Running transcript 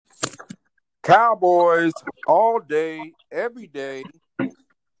Cowboys all day, every day.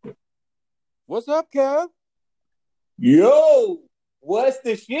 What's up, Kev? Yo, what's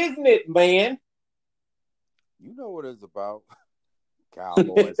the shiznit, man? You know what it's about.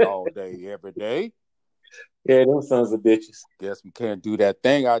 Cowboys all day, every day. Yeah, them sons of bitches. Guess we can't do that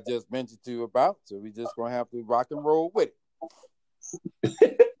thing I just mentioned to you about, so we just gonna have to rock and roll with it.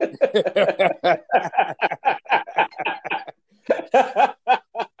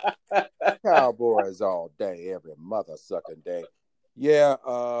 Cowboys all day, every mother sucking day. Yeah,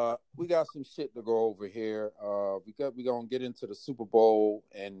 we got some shit to go over here. We're gonna get into the Super Bowl,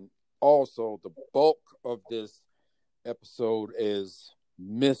 and also the bulk of this episode is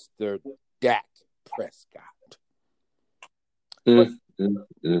Mr. Dak Prescott. But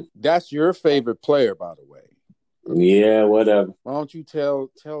that's your favorite player, by the way. Yeah, whatever. Why don't you tell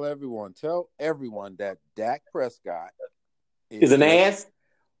everyone that Dak Prescott Is is an your ass?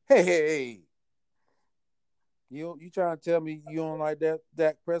 hey. You trying to tell me you don't like that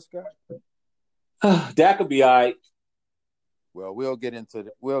Dak Prescott? That could be all right. Well, we'll get into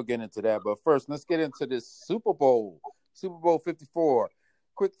that, but first let's get into this Super Bowl 54.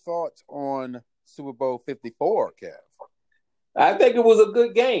 Quick thoughts on Super Bowl 54, Kev. I think it was a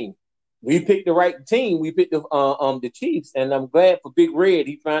good game. We picked the right team. We picked the Chiefs, and I'm glad for Big Red.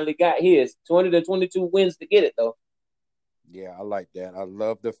 He finally got his 20-22 wins to get it though. Yeah, I like that. I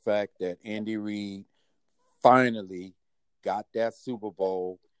love the fact that Andy Reid finally got that Super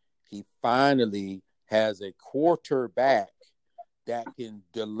Bowl. He finally has a quarterback that can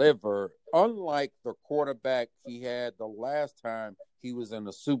deliver, unlike the quarterback he had the last time he was in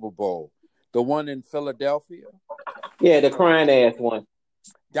the Super Bowl. The one in Philadelphia. Yeah, the crying ass one.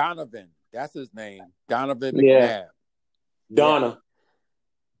 Donovan. That's his name. Donovan Yeah, McNabb. Yeah. Donna.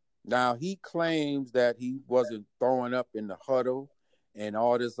 Now, he claims that he wasn't throwing up in the huddle and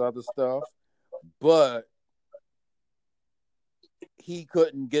all this other stuff, but he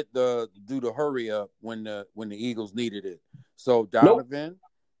couldn't do the hurry up when the Eagles needed it. So Nope. Donovan,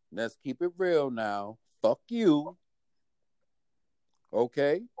 let's keep it real now. Fuck you.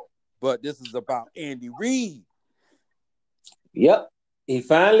 Okay? But this is about Andy Reid. Yep. He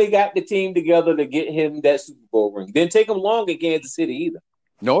finally got the team together to get him that Super Bowl ring. Didn't take him long in Kansas City either.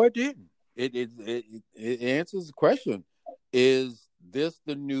 No, it didn't. It answers the question. Is this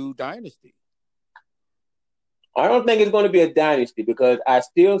the new dynasty? I don't think it's going to be a dynasty because I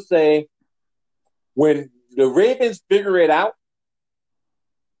still say when the Ravens figure it out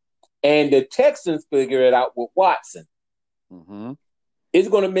and the Texans figure it out with Watson, it's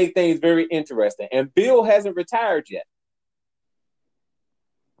going to make things very interesting. And Bill hasn't retired yet.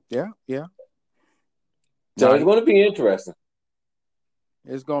 Yeah. So it's going to be interesting.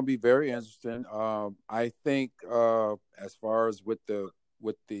 It's going to be very interesting. I think as far as with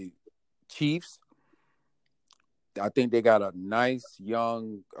the Chiefs, I think they got a nice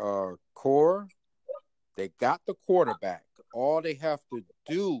young core. They got the quarterback. All they have to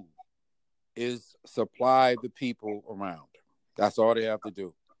do is supply the people around. That's all they have to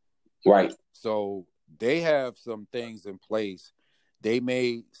do. Right. So they have some things in place. They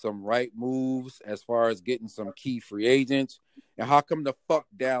made some right moves as far as getting some key free agents. And how come the fuck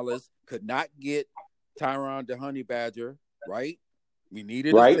Dallas could not get Tyron the Honey Badger, right? We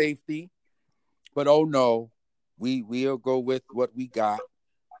needed a safety. But oh no, we'll go with what we got.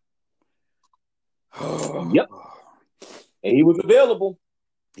 Yep. And he was available.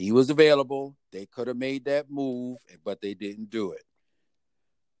 He was available. They could have made that move, but they didn't do it.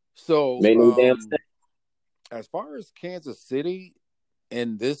 So made no damn sense. As far as Kansas City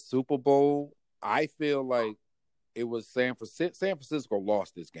in this Super Bowl, I feel like it was San Francisco. San Francisco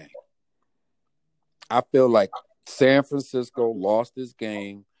lost this game. I feel like San Francisco lost this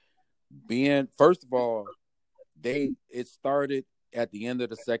game. First of all, it started at the end of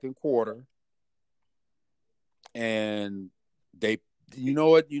the second quarter, and you know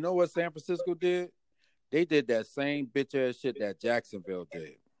what San Francisco did? They did that same bitch ass shit that Jacksonville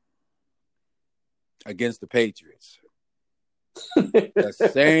did against the Patriots.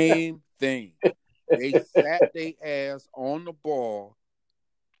 The same thing. They sat their ass on the ball.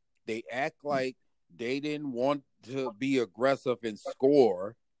 They act like they didn't want to be aggressive and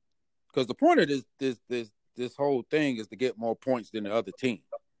score, because the point of this whole thing is to get more points than the other team.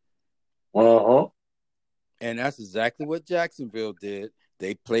 And that's exactly what Jacksonville did.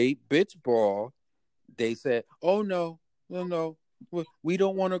 They played bitch ball. They said, "Oh no, we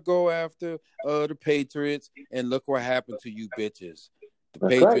don't want to go after the Patriots." And look what happened to you bitches. The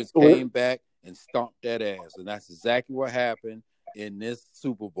Patriots came back and stomped that ass. And that's exactly what happened in this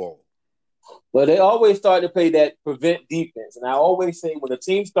Super Bowl. But they always start to play that prevent defense. And I always say when a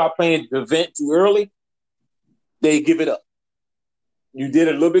team start playing prevent too early, they give it up. You did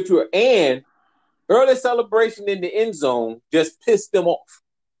it a little bit too early. And early celebration in the end zone just pissed them off.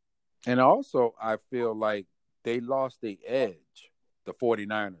 And also, I feel like they lost the edge, the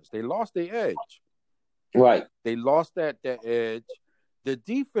 49ers. They lost the edge. Right. They lost that edge. The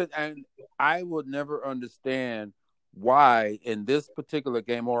defense, and I would never understand why in this particular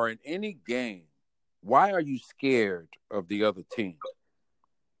game or in any game, why are you scared of the other team?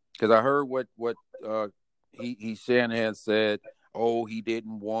 Because I heard what he Shanahan said. Oh, he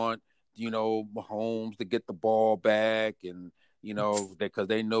didn't want Mahomes to get the ball back, and because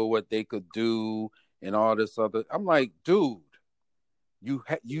they know what they could do and all this other. I'm like, dude,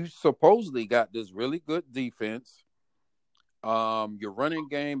 you supposedly got this really good defense. Your running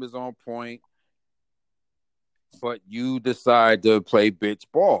game is on point, but you decide to play bitch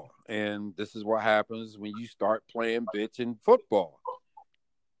ball, and this is what happens when you start playing bitch in football.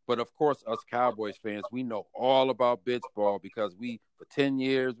 But of course, us Cowboys fans, we know all about bitch ball because we, for 10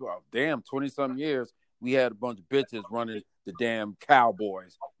 years, well, damn, 20-something years, we had a bunch of bitches running the damn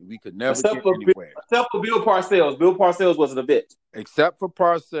Cowboys. We could never get anywhere. Except for Bill Parcells. Bill Parcells wasn't a bitch. Except for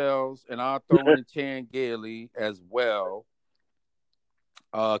Parcells, and I'll throw in Chan Gailey as well.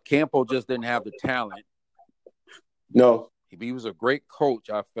 Campo just didn't have the talent. No. He was a great coach,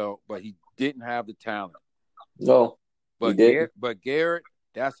 I felt, but he didn't have the talent. No. But Garrett,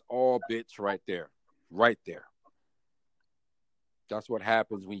 that's all bitch right there. Right there. That's what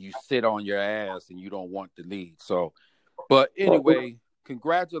happens when you sit on your ass and you don't want to lead. So, but anyway,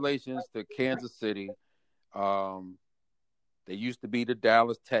 congratulations to Kansas City. They used to be the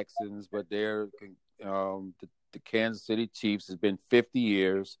Dallas Texans, but they're the Kansas City Chiefs. Has been 50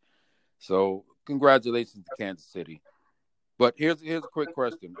 years. So congratulations to Kansas City. But here's a quick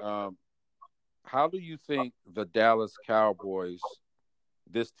question. How do you think the Dallas Cowboys,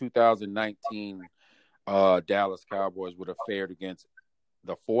 this 2019 Dallas Cowboys, would have fared against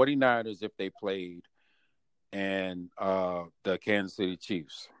the 49ers if they played and the Kansas City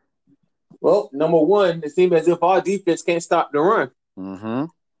Chiefs? Well, number one, it seems as if our defense can't stop the run. Mm-hmm.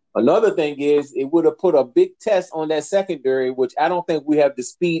 Another thing is it would have put a big test on that secondary, which I don't think we have the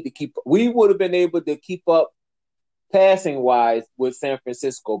speed to keep. We would have been able to keep up passing-wise with San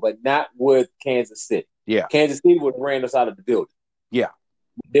Francisco, but not with Kansas City. Yeah. Kansas City would have ran us out of the building. Yeah.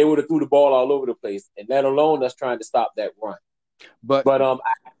 They would have threw the ball all over the place, and let alone us trying to stop that run. But I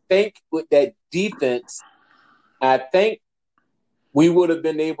think with that defense, I think we would have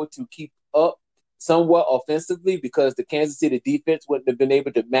been able to keep up somewhat offensively because the Kansas City defense wouldn't have been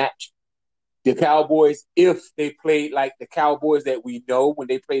able to match the Cowboys if they played like the Cowboys that we know when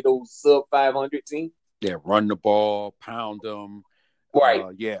they play those sub-500 teams. Yeah, run the ball, pound them. Right.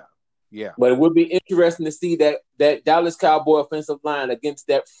 Yeah. But it would be interesting to see that Dallas Cowboy offensive line against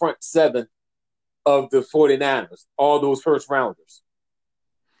that front seven of the 49ers, all those first rounders.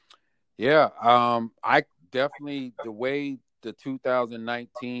 Yeah, I definitely, the way the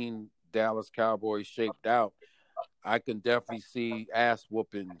 2019 Dallas Cowboys shaped out, I can definitely see ass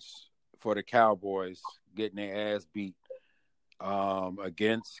whoopings for the Cowboys getting their ass beat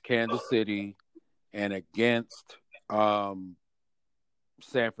against Kansas City and against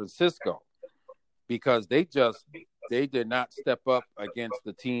San Francisco, because they did not step up against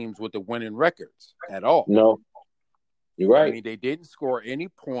the teams with the winning records at all. No, you're right. I mean, they didn't score any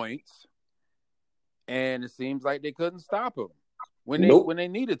points, and it seems like they couldn't stop them when they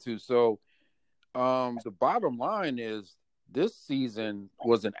needed to. So the bottom line is this season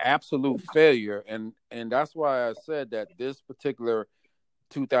was an absolute failure, and that's why I said that this particular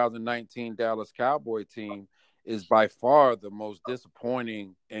 2019 Dallas Cowboy team is by far the most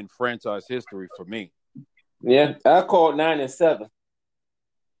disappointing in franchise history for me. Yeah, I called 9-7.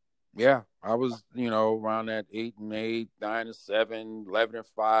 Yeah, I was, around that 8-8, 9-7,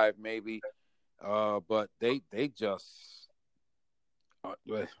 11-5, maybe. But they just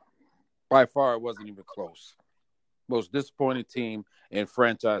by far it wasn't even close. Most disappointing team in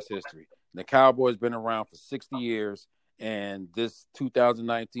franchise history. The Cowboys been around for 60 years, and this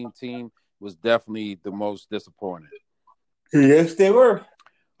 2019 team was definitely the most disappointing. Yes, they were.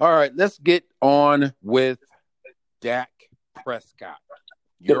 All right, let's get on with Dak Prescott.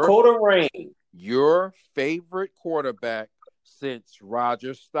 Dakota Rain. Your favorite quarterback since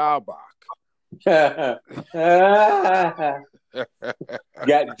Roger Staubach. Got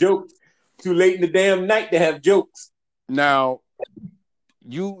jokes. Too late in the damn night to have jokes. Now,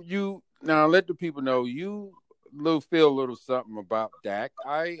 you let the people know you feel a little something about Dak.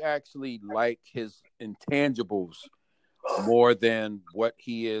 I actually like his intangibles more than what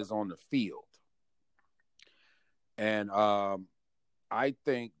he is on the field. And I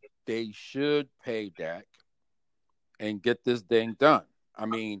think they should pay Dak and get this thing done. I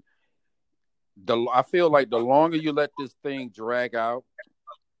mean, I feel like the longer you let this thing drag out,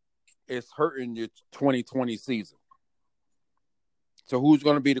 it's hurting your 2020 season. So who's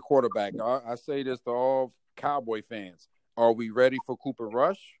going to be the quarterback? I say this to all Cowboy fans. Are we ready for Cooper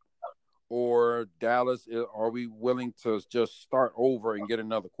Rush? Or Dallas, are we willing to just start over and get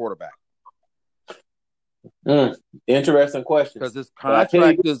another quarterback? Interesting question. Because his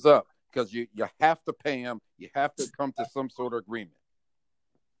contract is up. Because you have to pay him. You have to come to some sort of agreement.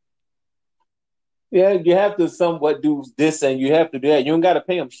 Yeah, you have to somewhat do this and you have to do that. You don't got to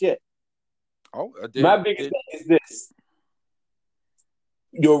pay him shit. My biggest thing is this.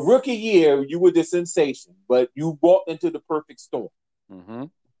 Your rookie year, you were the sensation, but you walked into the perfect storm. Mm-hmm.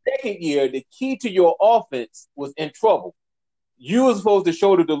 Second year, the key to your offense was in trouble. You were supposed to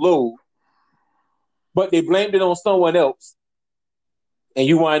shoulder the load, but they blamed it on someone else, and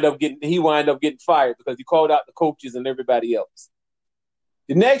he wind up getting fired because he called out the coaches and everybody else.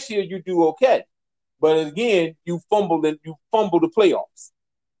 The next year, you do okay, but again, you fumble the playoffs.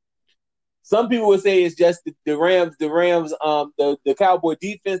 Some people would say it's just the Rams, the Cowboy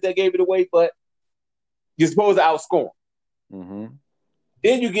defense that gave it away, but you're supposed to outscore them. Mm-hmm.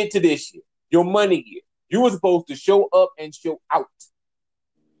 Then you get to this year, your money year. You were supposed to show up and show out,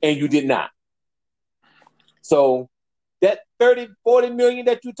 and you did not. So that 30, 40 million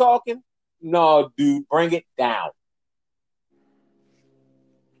that you're talking, no, dude, bring it down.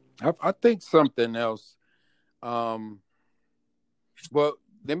 I think something else. Well,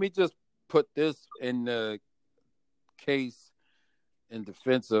 let me just put this in the case in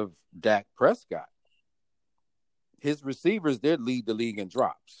defense of Dak Prescott. His receivers did lead the league in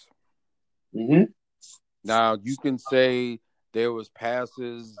drops. Mm-hmm. Now, you can say there was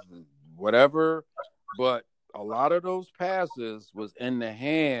passes, whatever, but a lot of those passes was in the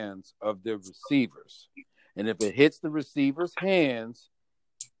hands of the receivers. And if it hits the receiver's hands,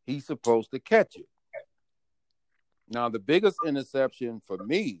 he's supposed to catch it. Now, the biggest interception for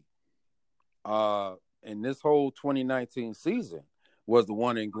me in this whole 2019 season was the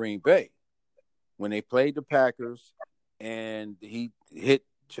one in Green Bay when they played the Packers and he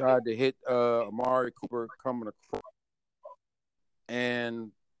tried to hit Amari Cooper coming across.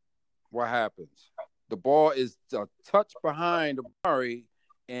 And what happens? The ball is a touch behind Amari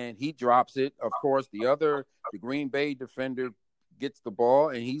and he drops it. Of course, the Green Bay defender gets the ball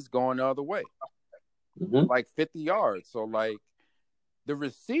and he's going the other way. Mm-hmm. Like 50 yards. So, like, the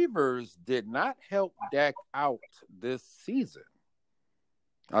receivers did not help Dak out this season.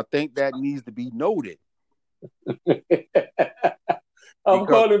 I think that needs to be noted. I'm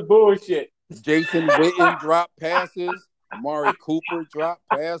calling bullshit. Jason Witten dropped passes. Amari Cooper dropped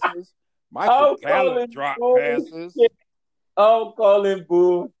passes. Michael Gallup dropped passes. I'm calling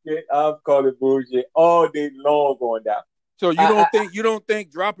bullshit. All day long going down. So you don't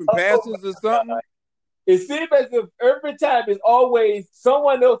think dropping passes is something? It seems as if every time it's always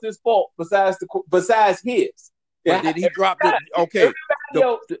someone else's fault besides his. But did he drop it? Okay. Everybody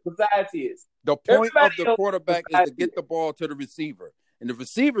else besides his. The point of the quarterback is to get the ball to the receiver. And the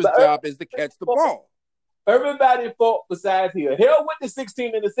receiver's job is to catch the ball. Everybody fault besides his. Hell with the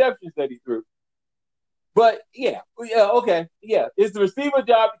 16 interceptions that he threw. But okay. Yeah. It's the receiver's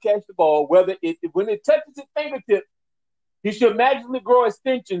job to catch the ball. When it touches his fingertip, he should magically grow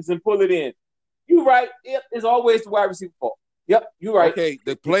extensions and pull it in. You're right. Yep, it's always the wide receiver fault. Yep, you're right. Okay,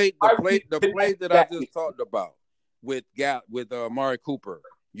 the play that I just talked about with Amari Cooper.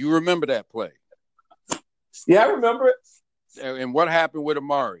 You remember that play? Yeah, I remember it. And what happened with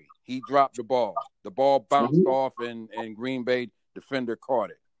Amari? He dropped the ball. The ball bounced off, and Green Bay defender caught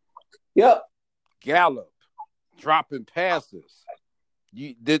it. Yep. Gallup dropping passes.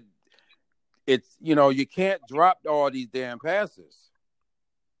 You can't drop all these damn passes.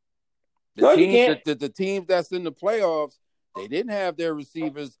 The teams that's in the playoffs, they didn't have their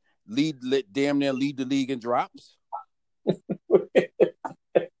receivers damn near lead the league in drops.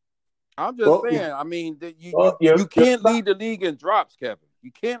 I'm just saying. I mean, you can't lead the league in drops, Kevin.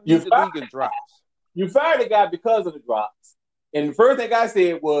 You can't lead the league in drops. You fired the guy because of the drops. And the first thing I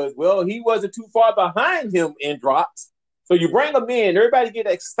said was, well, he wasn't too far behind him in drops. So you bring him in, everybody get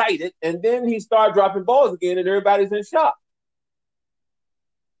excited, and then he started dropping balls again, and everybody's in shock.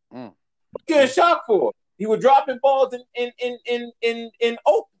 Get a shock for it. He was dropping balls in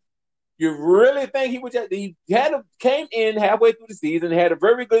open. You really think he came in halfway through the season, had a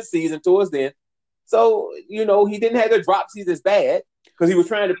very good season towards then. So, he didn't have the drops. He's as bad. because he was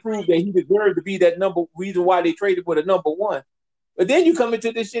trying to prove that he deserved to be that reason why they traded for the number one. But then you come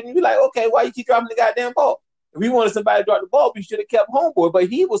into this shit and you be like, okay, why you keep dropping the goddamn ball? If we wanted somebody to drop the ball, we should have kept homeboy. But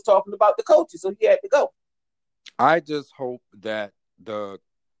he was talking about the coaches, so he had to go. I just hope that the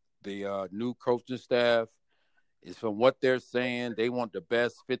new coaching staff is, from what they're saying, they want the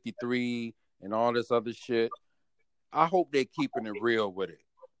best 53 and all this other shit. I hope they're keeping it real with it,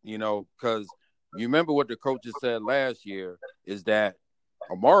 because you remember what the coaches said last year is that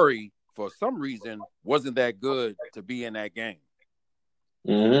Amari, for some reason, wasn't that good to be in that game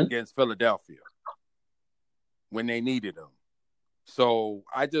against Philadelphia when they needed him. So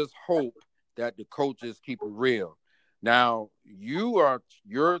I just hope that the coaches keep it real. Now, you're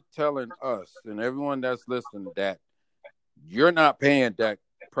telling us and everyone that's listening that you're not paying Dak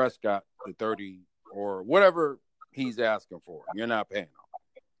Prescott the 30 or whatever he's asking for. You're not paying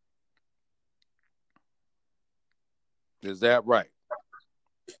him. Is that right?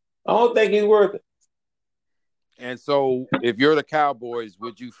 I don't think he's worth it. And so, if you're the Cowboys,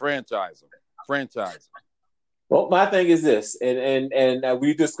 would you franchise him? Well, my thing is this, and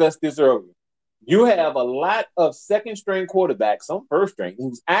we discussed this earlier. You have a lot of second-string quarterbacks, some first-string,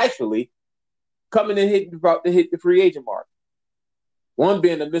 who's actually coming and about to hit the free agent market. One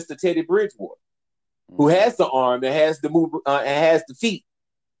being the Mr. Teddy Bridgewater, who has the arm and has the move and has the feet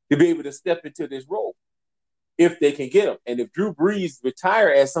to be able to step into this role if they can get him. And if Drew Brees retire,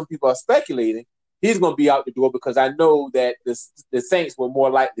 as some people are speculating, he's going to be out the door, because I know that the Saints will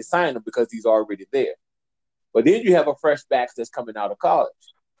more likely sign him because he's already there. But then you have a fresh back that's coming out of college.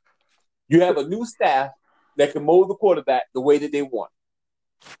 You have a new staff that can mold the quarterback the way that they want.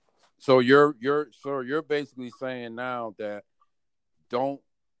 So you're basically saying now that don't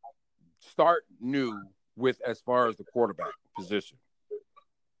start new with as far as the quarterback position.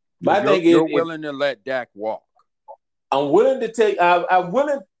 My thing is, you're willing to let Dak walk. I'm willing to take. I'm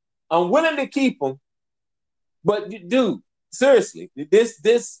willing to keep him. But dude, seriously,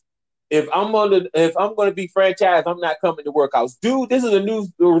 this. If I'm gonna be franchised, I'm not coming to workouts. Dude, this is a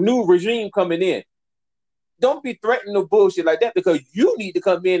new regime coming in. Don't be threatening no bullshit like that, because you need to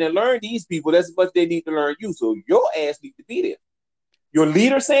come in and learn these people as much as they need to learn you. So your ass needs to be there. Your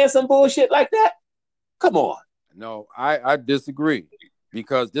leader saying some bullshit like that? Come on. No, I disagree,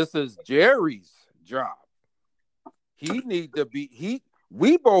 because this is Jerry's job. He need to be.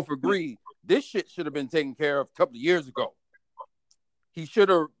 We both agree this shit should have been taken care of a couple of years ago. He should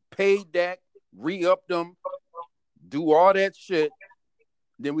have paid Dak, re-upped them, do all that shit.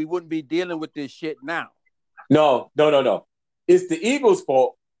 Then we wouldn't be dealing with this shit now. No. It's the Eagles'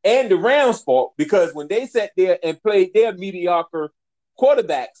 fault and the Rams' fault, because when they sat there and played their mediocre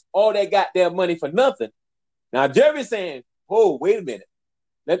quarterbacks, all they got their money for nothing. Now Jerry's saying, "Oh, wait a minute.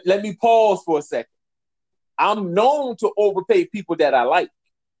 Let me pause for a second. I'm known to overpay people that I like.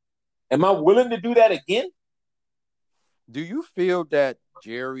 Am I willing to do that again?" Do you feel that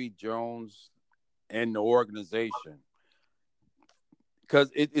Jerry Jones and the organization,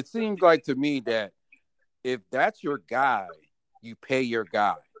 because it seems like to me that if that's your guy, you pay your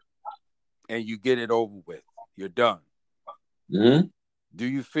guy and you get it over with. You're done. Mm-hmm. Do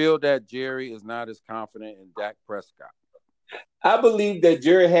you feel that Jerry is not as confident in Dak Prescott? I believe that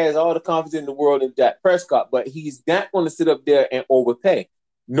Jerry has all the confidence in the world in Dak Prescott, but he's not going to sit up there and overpay,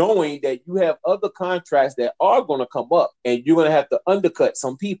 knowing that you have other contracts that are going to come up and you're going to have to undercut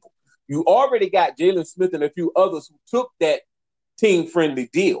some people. You already got Jalen Smith and a few others who took that team-friendly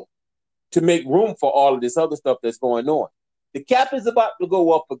deal to make room for all of this other stuff that's going on. The cap is about to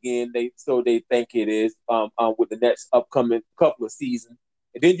go up again, so they think it is, with the next upcoming couple of seasons.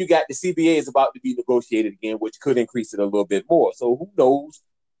 And then you got the CBA is about to be negotiated again, which could increase it a little bit more. So who knows?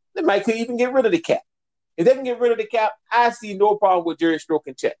 They might could even get rid of the cap. If they can get rid of the cap, I see no problem with Jerry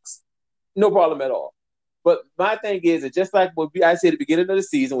stroking checks. No problem at all. But my thing is, it's just like what I said at the beginning of the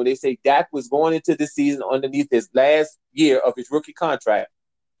season, when they say Dak was going into the season underneath his last year of his rookie contract,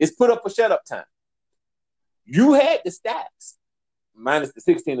 it's put up a shut-up time. You had the stats, minus the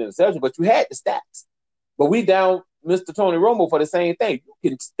 16 interceptions, but you had the stats. But we down Mr. Tony Romo for the same thing.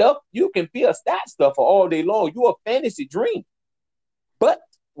 You can be a stat stuffer all day long. You're a fantasy dream. But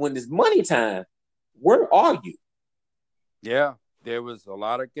when it's money time, where are you? Yeah, there was a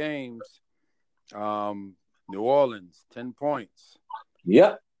lot of games. New Orleans, 10 points.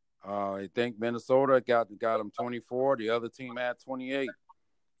 Yep. I think Minnesota got them 24. The other team had 28.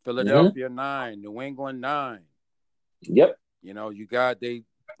 Philadelphia 9. New England 9. Yep.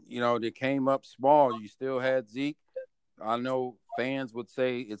 They came up small. You still had Zeke. I know fans would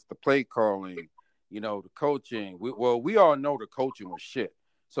say it's the play calling, the coaching. We all know the coaching was shit.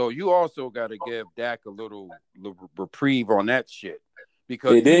 So you also got to give Dak a little reprieve on that shit.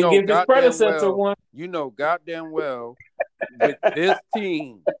 Because they didn't give his predecessor one. You know goddamn well with this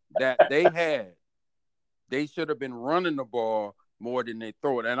team that they had, they should have been running the ball more than they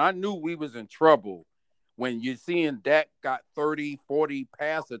throw it. And I knew we was in trouble when you're seeing Dak got 30, 40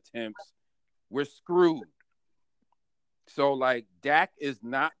 pass attempts. We're screwed. So, like, Dak is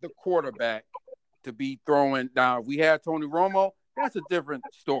not the quarterback to be throwing. Now, if we had Tony Romo, that's a different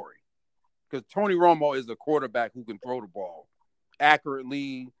story. Because Tony Romo is a quarterback who can throw the ball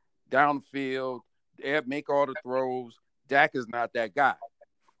accurately, downfield, make all the throws. Dak is not that guy.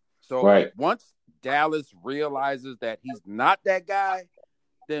 So once Dallas realizes that he's not that guy,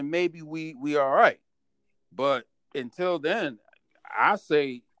 then maybe we are all right. But until then, I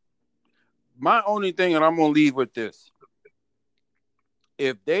say my only thing, and I'm going to leave with this.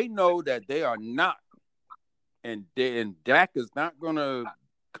 If they know that they are not, and Dak is not going to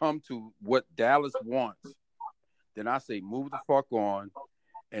come to what Dallas wants, then I say move the fuck on,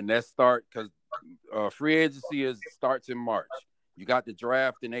 and let's start, because free agency starts in March. You got the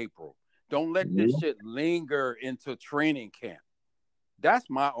draft in April. Don't let this shit linger into training camp. That's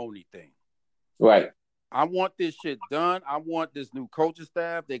my only thing. Right. I want this shit done. I want this new coaching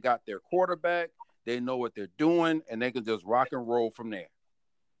staff. They got their quarterback. They know what they're doing, and they can just rock and roll from there.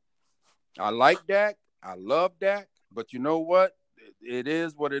 I like Dak. I love Dak. But you know what? It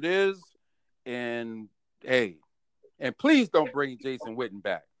is what it is. And, hey, and please don't bring Jason Witten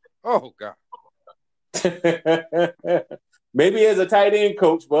back. Oh, God. Maybe as a tight end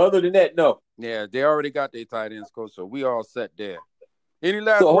coach, but other than that, no. Yeah, they already got their tight ends coach, so we all set there. Any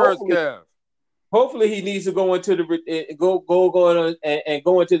last words, Kev? Hopefully, he needs to go into the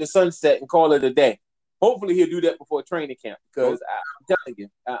go into the sunset and call it a day. Hopefully, he'll do that before training camp, because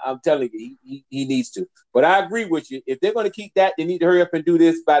I'm telling you, he needs to. But I agree with you. If they're going to keep that, they need to hurry up and do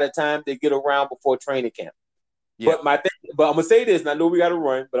this by the time they get around before training camp. Yeah. But I'm gonna say this, and I know we got to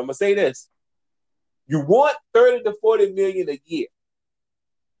run, but I'm gonna say this: you want 30 to 40 million a year.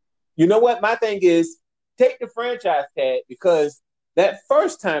 You know what? My thing is, take the franchise tag, because that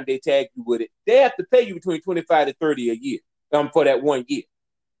first time they tag you with it, they have to pay you between 25 to 30 a year for that 1 year.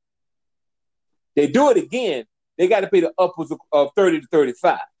 They do it again, they got to pay the upwards of 30 to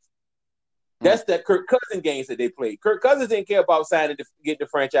 35. That's that Kirk Cousins games that they played. Kirk Cousins didn't care about getting the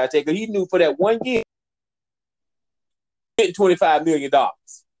franchise tag, because he knew for that 1 year, getting $25 million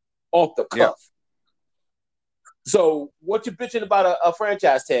off the cuff. Yeah. So what you bitching about a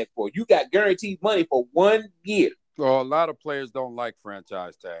franchise tag for? You got guaranteed money for 1 year. Well, a lot of players don't like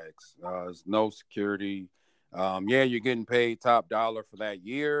franchise tags. There's no security. Yeah, you're getting paid top dollar for that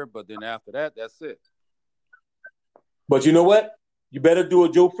year, but then after that, that's it. But you know what? You better do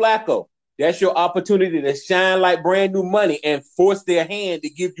a Joe Flacco. That's your opportunity to shine like brand new money and force their hand to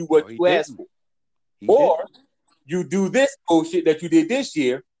give you what you asked for. Or you do this bullshit that you did this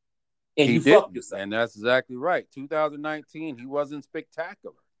year, and you fuck yourself. And that's exactly right. 2019, he wasn't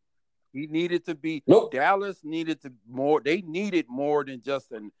spectacular. He needed to be. Dallas needed to more. They needed more than just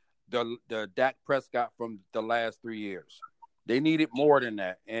the Dak Prescott from the last 3 years. They needed more than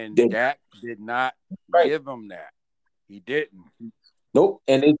that, and Dak did not give them that. He didn't. Nope.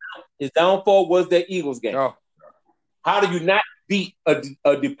 And his downfall was that Eagles game. Oh. How do you not beat a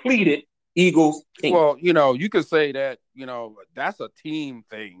depleted Eagles team? Well, you could say that. That's a team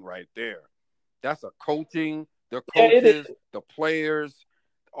thing right there. That's a coaching. The coaches, the players.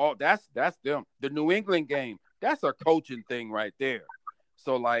 Oh, that's them. The New England game, that's a coaching thing right there.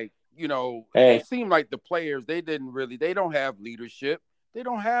 So, like, it seemed like the players, they don't have leadership. They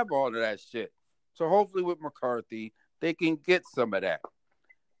don't have all of that shit. So hopefully with McCarthy, they can get some of that.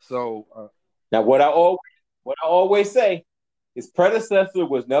 So now what I always say, his predecessor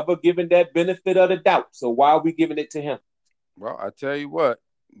was never given that benefit of the doubt. So why are we giving it to him? Well, I tell you what,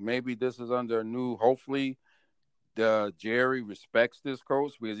 maybe this is under a new, hopefully Jerry respects this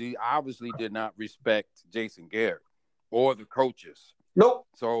coach, because he obviously did not respect Jason Garrett or the coaches. Nope.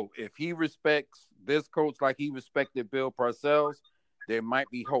 So if he respects this coach like he respected Bill Parcells, there might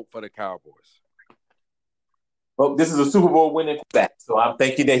be hope for the Cowboys. Well, this is a Super Bowl winning back, so I'm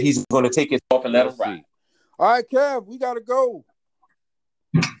thinking that he's going to take it off and let him ride. All right, Kev, we got to go.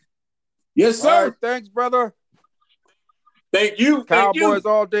 Yes, sir. All right, thanks, brother. Thank you. Cowboys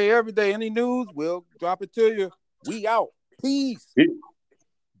all day, every day. Any news, we'll drop it to you. We out. Peace.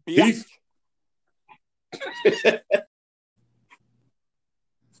 Peace.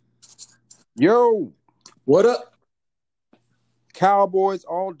 Yo. What up? Cowboys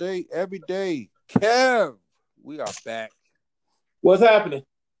all day, every day. Kev, we are back. What's happening?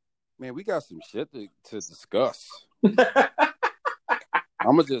 Man, we got some shit to discuss. I'm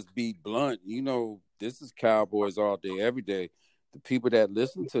going to just be blunt. This is Cowboys all day, every day. the people that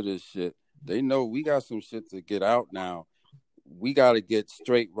listen to this shit, they know we got some shit to get out now. We got to get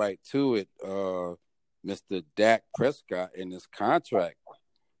straight right to it, Mr. Dak Prescott in this contract.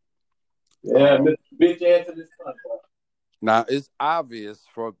 Yeah, Mr. Bitch ass in this contract. Now, it's obvious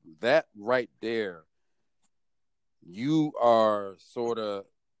for that right there, you are sort of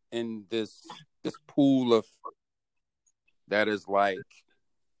in this pool of that is like,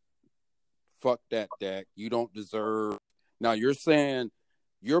 fuck that, Dak. You don't deserve. Now, you're saying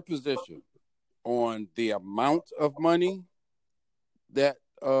your position on the amount of money that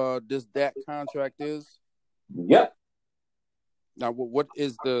this Dak contract is? Yep. Now, what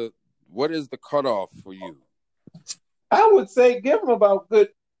is the cutoff for you? I would say give him about good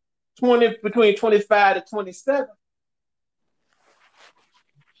 20, between 25 to 27.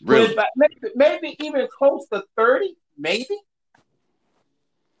 Really? Maybe even close to 30, maybe.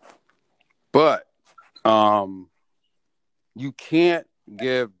 But you can't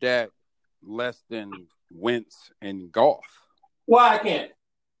give Dak less than Wentz in golf. Why can't?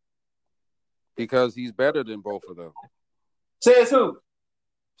 Because he's better than both of them. Says who?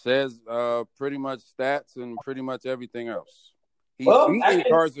 Says pretty much stats and pretty much everything else. He's beating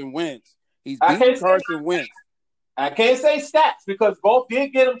Carson Wentz. He's beating Carson Wentz. I can't say stats because both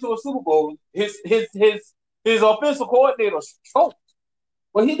did get him to a Super Bowl. His offensive coordinator choked,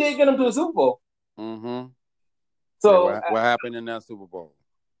 but he did get him to a Super Bowl. Mm-hmm. So what happened in that Super Bowl?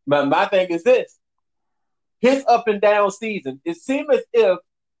 My thing is this: his up and down season. It seems as if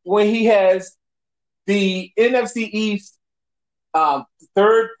when he has the NFC East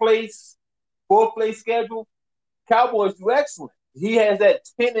third place, fourth place schedule, Cowboys do excellent. He has that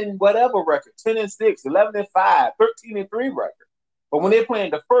 10 and whatever record, 10 and 6, 11 and 5, 13 and 3 record. But when they're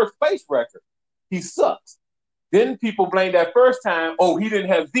playing the first place record, he sucks. Then people blame that first time, oh, he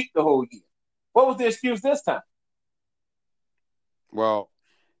didn't have Zeke the whole year. What was the excuse this time? Well,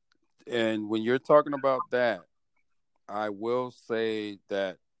 and when you're talking about that, I will say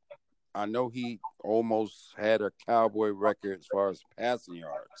that I know he almost had a Cowboy record as far as passing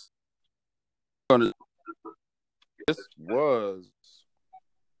yards. This was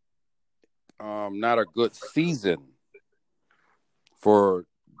not a good season for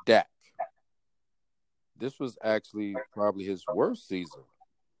Dak. This was actually probably his worst season.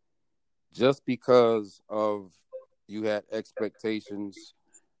 Just because of you had expectations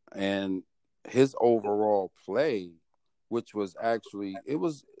and his overall play, which was actually, it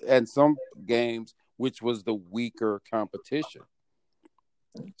was in some games, which was the weaker competition.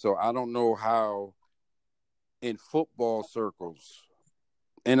 So I don't know how in football circles,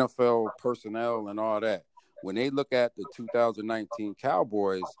 NFL personnel and all that, when they look at the 2019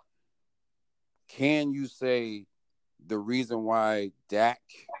 Cowboys, can you say the reason why Dak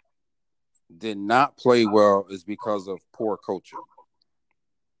did not play well is because of poor coaching?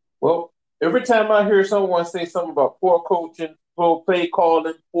 Well, every time I hear someone say something about poor coaching, poor play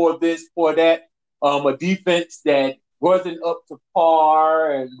calling, poor this, poor that, a defense that wasn't up to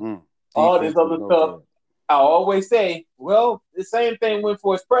par and all this other stuff, I always say, well, the same thing went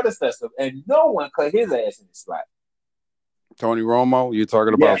for his predecessor, and no one cut his ass in the slot. Tony Romo? You're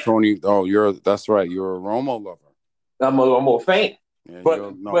talking about Tony? Oh, that's right. You're a Romo lover. I'm a fan. Yeah,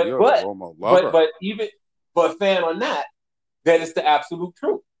 you're a Romo lover. But fan or not, that is the absolute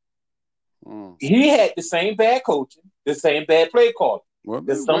truth. He had the same bad coaching, the same bad play calling. Well,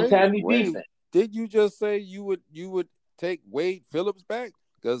 sometimes he decent. Did you just say you would take Wade Phillips back?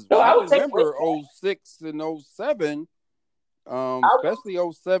 Because I remember 06 and 07, especially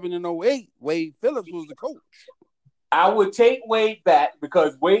 07 and 08, Wade Phillips was the coach. I would take Wade back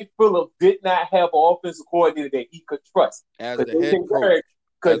because Wade Phillips did not have an offensive coordinator that he could trust. As the head coach.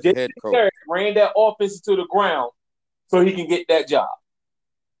 Because Jason Garrett ran that offense to the ground so he can get that job.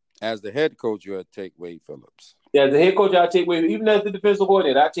 As the head coach, you would take Wade Phillips. Yeah, as the head coach, I'd take Wade. Even as the defensive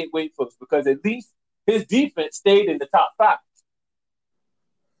coordinator, I'd take Wade Phillips because at least his defense stayed in the top 5.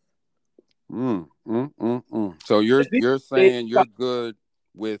 So you're saying you're good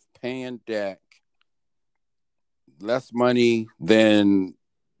with paying Dak less money than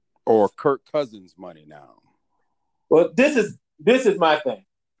or Kirk Cousins money now? Well, this is my thing.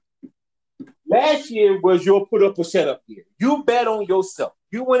 Last year was your put up or shut up year. You bet on yourself.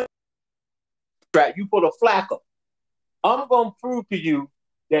 You went right. You put a Flacco. I'm gonna prove to you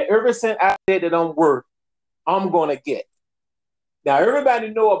that ever since I said that I'm worth, I'm gonna get. Now everybody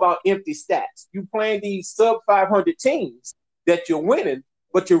know about empty stats. You playing these sub 500 teams that you're winning,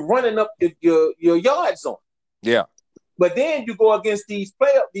 but you're running up your yards on. Yeah. But then you go against these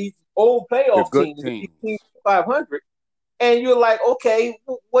old playoff teams, 500, and you're like, okay,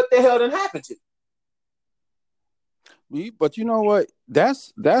 what the hell done happened to you? But you know what?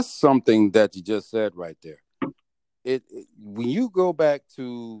 That's something that you just said right there. When you go back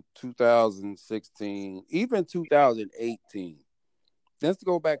to 2016, even 2018, let's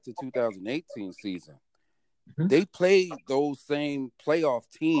go back to 2018 season. Mm-hmm. They played those same playoff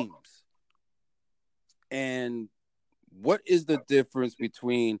teams. And what is the difference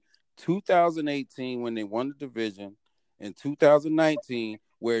between 2018 when they won the division and 2019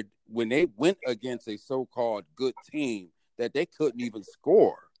 when they went against a so-called good team that they couldn't even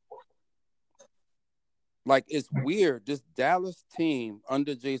score? Like, it's weird. This Dallas team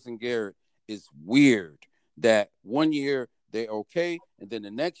under Jason Garrett is weird that one year they're okay, and then the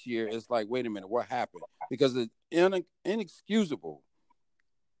next year it's like, wait a minute, what happened? Because it's inexcusable.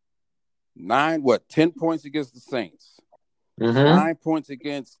 10 points against the Saints, 9 points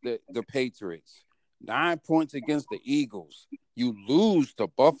against the Patriots, 9 points against the Eagles. You lose to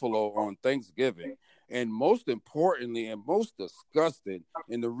Buffalo on Thanksgiving. And most importantly, and most disgusting,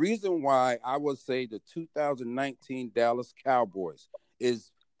 and the reason why I would say the 2019 Dallas Cowboys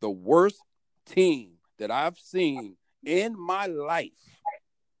is the worst team that I've seen in my life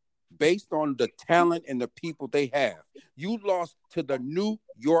based on the talent and the people they have. You lost to the New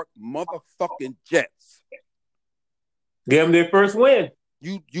York motherfucking Jets. Give them their first win.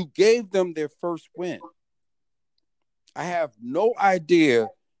 You gave them their first win. I have no idea.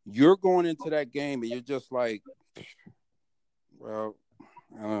 You're going into that game and you're just like, well,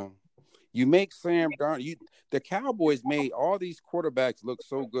 you make Sam Darnold. The Cowboys made all these quarterbacks look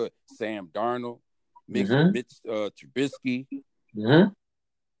so good. Sam Darnold, Mitch Trubisky. Mm-hmm.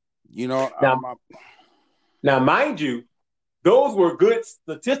 You know, now, mind you, those were good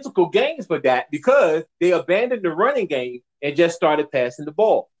statistical games for that because they abandoned the running game and just started passing the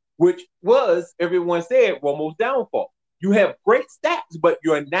ball, which was, everyone said, Romo's downfall. You have great stats, but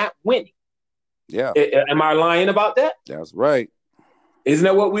you're not winning. Yeah. Am I lying about that? That's right. Isn't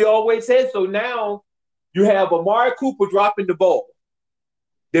that what we always said? So now you have Amari Cooper dropping the ball.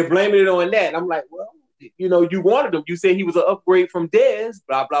 They're blaming it on that. And I'm like, well, you know, you wanted him. You said he was an upgrade from Dez,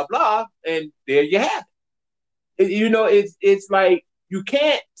 blah, blah, blah. And there you have it. You know, it's like you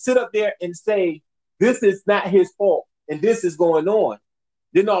can't sit up there and say, this is not his fault and this is going on.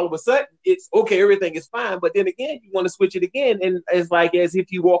 Then all of a sudden, it's okay, everything is fine. But then again, you want to switch it again, and it's like as if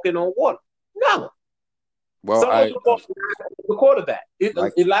you're walking on water. No. Well, the quarterback. It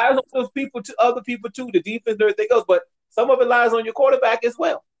lies on those people, other people too, the defense and everything else. But some of it lies on your quarterback as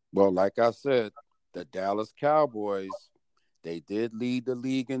well. Well, like I said, the Dallas Cowboys, they did lead the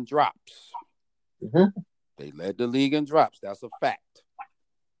league in drops. Mm-hmm. They led the league in drops. That's a fact.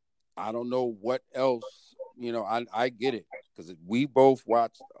 I don't know what else. You know, I get it because we both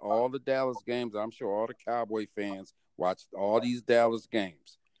watched all the Dallas games. I'm sure all the Cowboy fans watched all these Dallas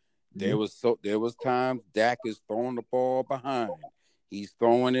games. Mm-hmm. There was times Dak is throwing the ball behind. He's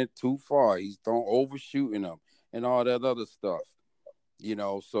throwing it too far. He's overshooting them and all that other stuff. You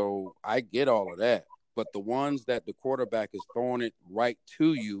know, so I get all of that. But the ones that the quarterback is throwing it right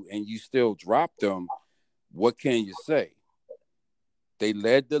to you and you still drop them, what can you say? They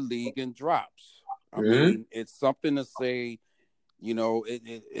led the league in drops. I mean, it's something to say, you know,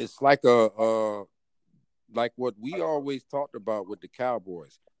 it's like like what we always talked about with the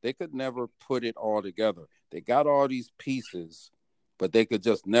Cowboys. They could never put it all together. They got all these pieces, but they could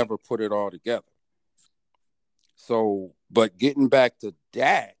just never put it all together. So, but getting back to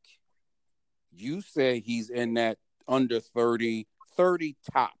Dak, you say he's in that under 30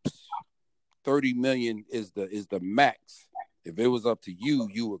 tops. 30 million is the max. If it was up to you,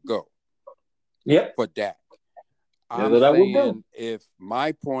 you would go. Yep. For Dak. I'm saying if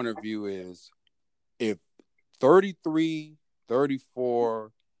my point of view is if 33,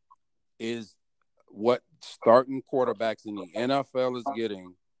 34 is what starting quarterbacks in the NFL is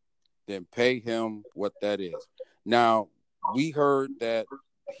getting, then pay him what that is. Now, we heard that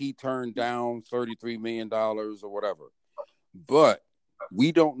he turned down $33 million or whatever, but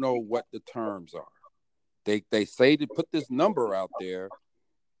we don't know what the terms are. They say to put this number out there,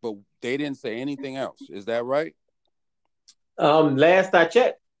 but they didn't say anything else. Is that right? Last I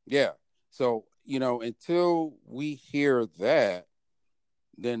checked. Yeah. So, you know, until we hear that,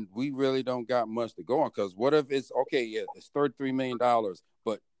 then we really don't got much to go on. Because what if it's okay? Yeah, it's $33 million,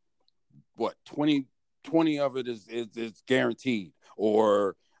 but what 20 of it is guaranteed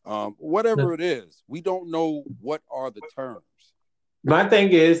or whatever it is. We don't know what are the terms. My thing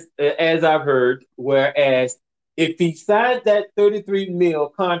is, as I've heard, whereas if he signed that 33 mil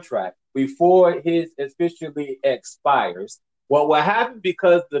contract before his officially expires, what will happen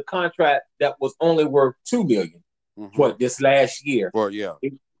because the contract that was only worth $2 million, this last year? Well, yeah.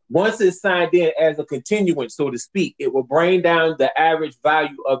 once it's signed in as a continuance, so to speak, it will bring down the average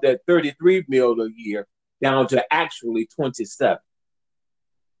value of that 33 mil a year down to actually 27.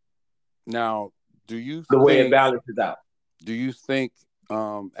 Now, do you the way it think balances out? Do you think,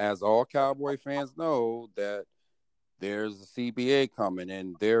 as all Cowboy fans know, that there's a CBA coming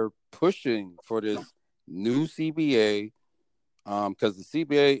and they're pushing for this new CBA because the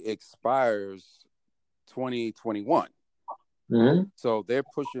CBA expires 2021. Mm-hmm. So they're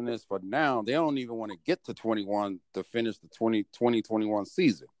pushing this for now. They don't even want to get to 21 to finish the 2021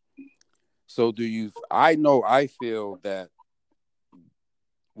 season. So I feel that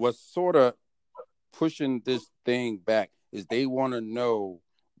what's sort of pushing this thing back is they want to know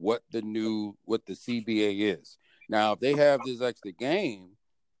what the CBA is. Now, if they have this extra game,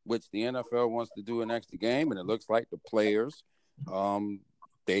 which the NFL wants to do an extra game, and it looks like the players,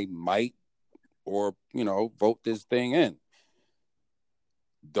 they might vote this thing in.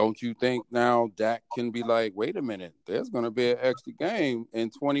 Don't you think now Dak can be like, wait a minute, there's going to be an extra game in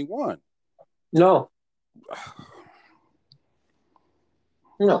 21? No.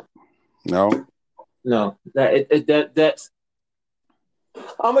 That's.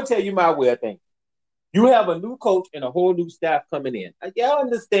 I'm gonna tell you my way of thinking. You have a new coach and a whole new staff coming in. Y'all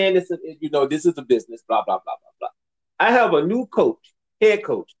understand this? This is a business. Blah blah blah blah blah. I have a new coach, head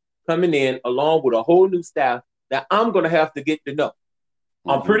coach, coming in along with a whole new staff that I'm gonna have to get to know.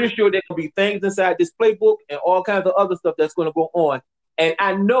 Mm-hmm. I'm pretty sure there will be things inside this playbook and all kinds of other stuff that's gonna go on. And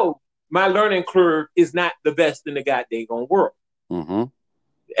I know my learning curve is not the best in the goddamn world. Mm-hmm.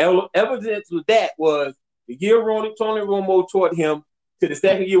 Evidence with that was the year Tony Romo taught him to the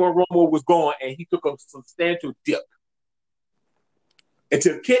second year when Romo was gone, and he took a substantial dip.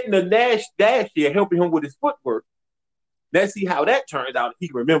 Until Kitten the Dash year, helping him with his footwork. Let's see how that turns out.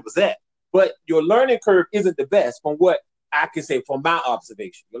 He remembers that. But your learning curve isn't the best from what I can say from my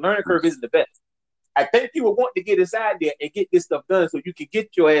observation. Your learning curve isn't the best. I think you would want to get inside there and get this stuff done so you can get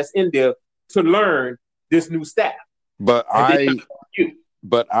your ass in there to learn this new staff. But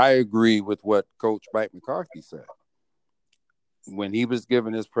I agree with what Coach Mike McCarthy said when he was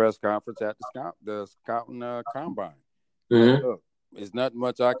giving his press conference at the scouting combine. Mm-hmm. Look, there's not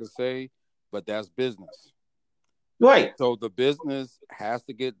much I can say, but that's business. Right. So the business has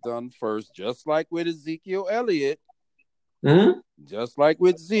to get done first, just like with Ezekiel Elliott. Mm-hmm. Just like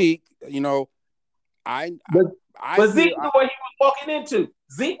with Zeke, but Zeke, the way he was walking into,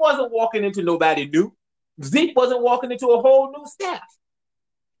 Zeke wasn't walking into nobody new. Zeke wasn't walking into a whole new staff.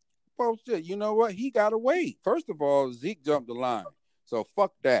 Well, shit, you know what? He got to wait. First of all, Zeke jumped the line. So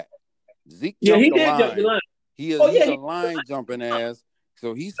fuck that. Zeke jumped the line. He's a line jumping ass.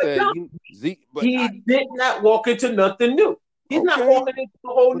 So he said, Zeke. But he did not walk into nothing new. He's not walking into a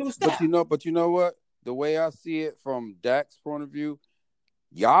whole new staff. But you know what? The way I see it from Dak's point of view,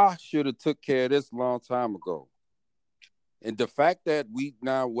 y'all should have took care of this a long time ago. And the fact that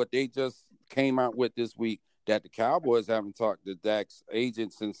what they just came out with this week, that the Cowboys haven't talked to Dak's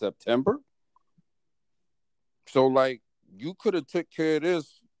agent since September. So, you could have took care of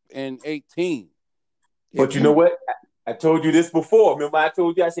this in 18. But you know what? I told you this before. Remember, I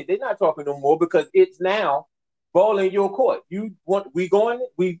told you, I said, they're not talking no more because it's now ball in your court. We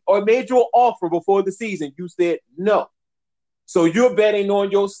made you an offer before the season. You said no. So you're betting on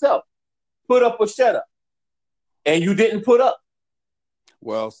yourself. Put up or shut up. And you didn't put up.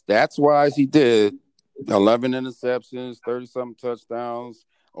 Well, stats-wise, he did. 11 interceptions, 30-something touchdowns,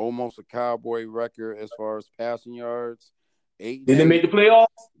 almost a Cowboy record as far as passing yards. Did they make the playoffs?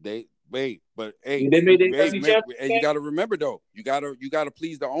 They made and you got to remember though, you got to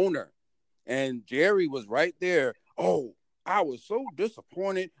please the owner. And Jerry was right there. Oh, I was so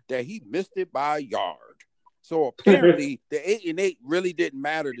disappointed that he missed it by a yard. So apparently, the 8-8 really didn't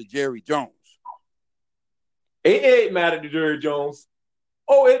matter to Jerry Jones. 8-8 mattered to Jerry Jones.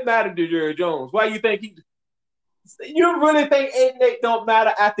 Oh, it mattered to Jerry Jones. Why you think you really think 8-8 don't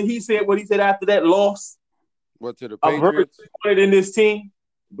matter after he said what he said after that loss? What, to the Patriots? In this team,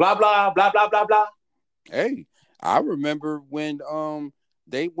 blah blah blah blah blah blah. Hey, I remember when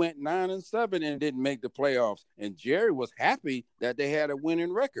they went 9-7 and didn't make the playoffs, and Jerry was happy that they had a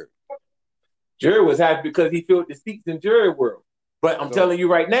winning record. Jerry was happy because he filled the seats in Jerry world. But I'm telling you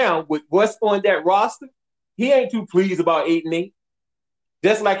right now, with what's on that roster, he ain't too pleased about 8-8.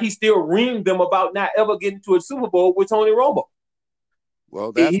 Just like he still reamed them about not ever getting to a Super Bowl with Tony Romo.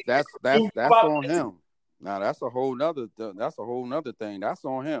 Well, that's on him. Now that's a whole nother thing. That's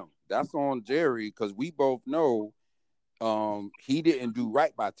on him. That's on Jerry, because we both know he didn't do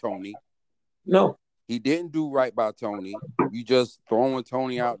right by Tony. No. He didn't do right by Tony. You just throwing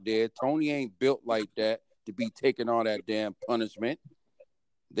Tony out there. Tony ain't built like that to be taking all that damn punishment.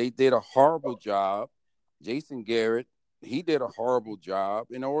 They did a horrible job. Jason Garrett, he did a horrible job,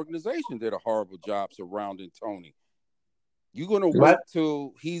 and the organization did a horrible job surrounding Tony. You're gonna wait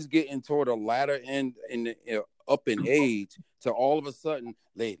till he's getting toward the latter end up in age to all of a sudden,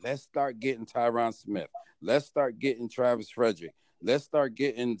 let's start getting Tyron Smith. Let's start getting Travis Frederick. Let's start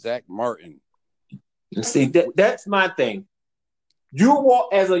getting Zach Martin. See, that's my thing. You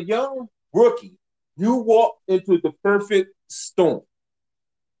walk as a young rookie, you walk into the perfect storm.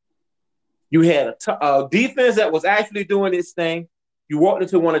 You had a defense that was actually doing its thing. You walked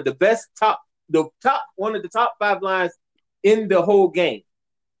into one of the best one of the top 5 lines in the whole game.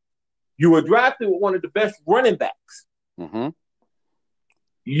 You were drafted with one of the best running backs. Mm-hmm.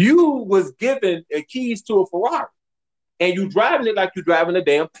 You was given the keys to a Ferrari, and you driving it like you're driving a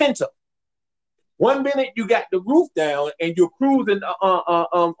damn Pinto. One minute you got the roof down and you're cruising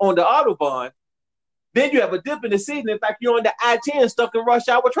on the Autobahn. Then you have a dip in the season. It's like you're on the I-10 stuck in rush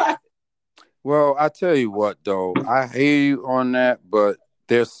hour traffic. Well, I tell you what, though, I hear you on that, but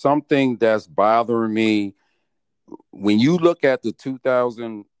there's something that's bothering me. When you look at the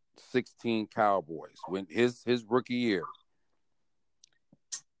 2016 Cowboys, when his rookie year,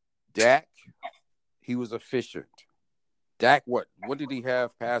 Dak, he was efficient. Dak, what did he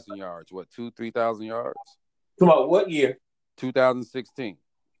have passing yards? 2,000-3,000 yards? Come on, what year? 2016.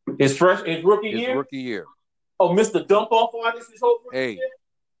 His rookie year? His rookie year. Oh, Mr. Dump Off artist his whole rookie year?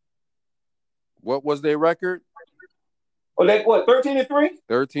 What was their record? Oh, they what? 13-3.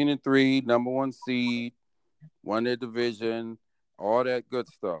 13-3, number 1 seed, won their division, all that good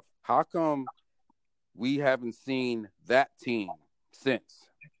stuff. How come we haven't seen that team since?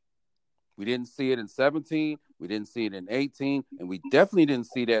 We didn't see it in 17, we didn't see it in 18, and we definitely didn't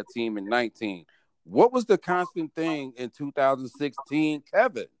see that team in 19. What was the constant thing in 2016,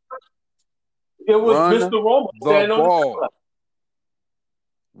 Kevin? It was Mr. Romo the ball.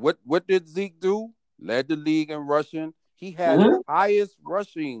 What did Zeke do? Led the league in rushing. He had his highest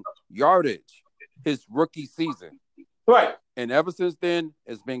rushing yardage his rookie season. Right. And ever since then,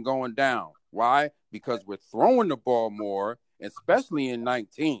 it's been going down. Why? Because we're throwing the ball more, especially in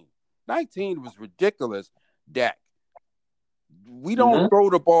 19. 19 was ridiculous, Dak. We don't throw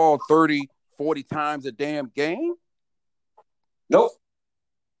the ball 30, 40 times a damn game. Nope.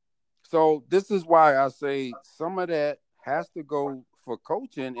 So this is why I say some of that has to go for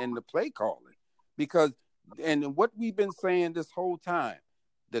coaching and the play calling. Because, and what we've been saying this whole time,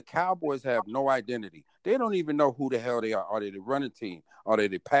 the Cowboys have no identity. They don't even know who the hell they are. Are they the running team? Are they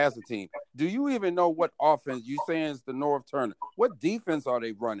the passing team? Do you even know what offense? You saying it's the North Turner. What defense are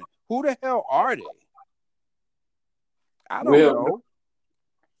they running? Who the hell are they? I don't know.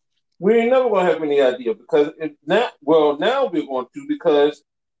 We ain't never going to have any idea because now we're going to because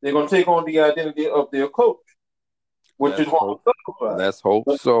they're going to take on the identity of their coach, which is what let's hope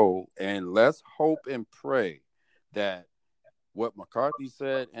so. And let's hope and pray that what McCarthy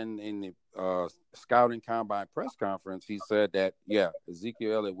said in the scouting combine press conference, he said that,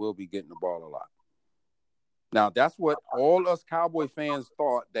 Ezekiel Elliott will be getting the ball a lot. Now, that's what all us Cowboy fans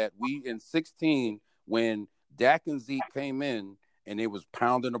thought that we in 16, when Dak and Zeke came in and they was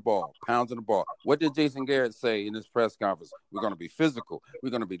pounding the ball. What did Jason Garrett say in his press conference? We're going to be physical. We're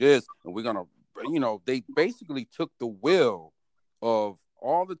going to be this, and we're going to, they basically took the will of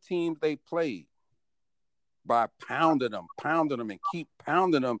all the teams they played by pounding them and keep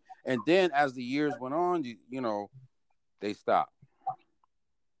pounding them. And then as the years went on, they stopped.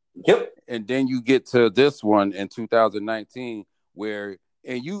 Yep. And then you get to this one in 2019 where,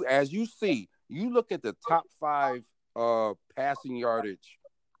 and as you see, you look at the top 5 passing yardage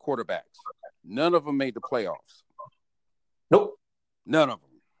quarterbacks. None of them made the playoffs. Nope. None of them.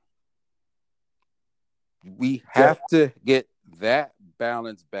 We have to get that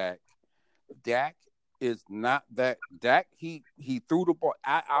balance back. Dak is not that. Dak, he threw the ball.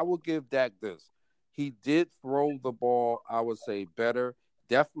 I will give Dak this. He did throw the ball, I would say, better.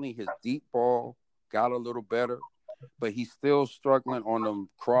 Definitely his deep ball got a little better, but he's still struggling on them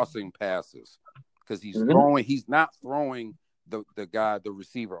crossing passes because he's not throwing the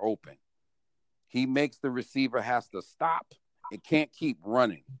receiver open. He makes the receiver has to stop and can't keep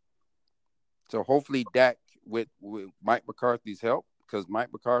running. So hopefully Dak with Mike McCarthy's help, because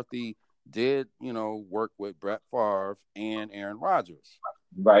Mike McCarthy did, work with Brett Favre and Aaron Rodgers.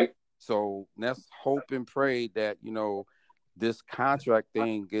 Right. So let's hope and pray that, this contract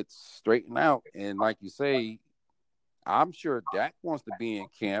thing gets straightened out. And like you say, I'm sure Dak wants to be in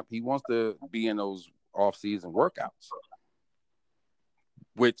camp. He wants to be in those off-season workouts,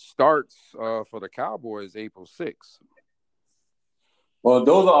 which starts for the Cowboys April 6th. Well,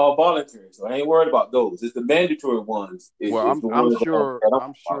 those are all voluntary, so I ain't worried about those. It's the mandatory ones. Is the I'm ones sure that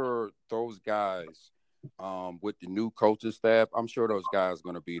I'm sure those guys, with the new coaching staff, I'm sure those guys are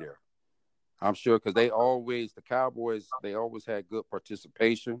going to be there. I'm sure because the Cowboys, they always had good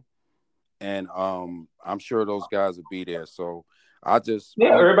participation, and I'm sure those guys will be there. So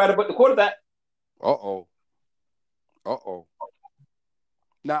everybody but the quarterback. Uh oh.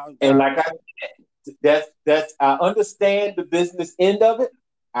 Now, And like I said, that's I understand the business end of it.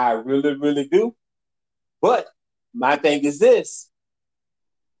 I really, really do. But my thing is this: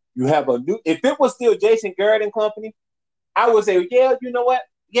 you have a new. If it was still Jason Garrett and company, I would say, yeah, you know what?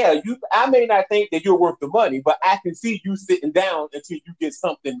 Yeah, you. I may not think that you're worth the money, but I can see you sitting down until you get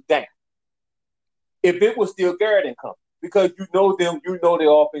something down. If it was still Garrett and company, because you know them, you know their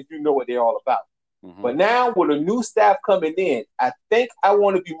offense, you know what they're all about. Mm-hmm. But now with a new staff coming in, I think I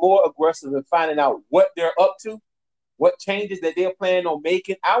want to be more aggressive in finding out what they're up to, what changes that they're planning on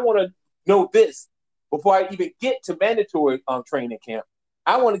making. I want to know this before I even get to mandatory training camp.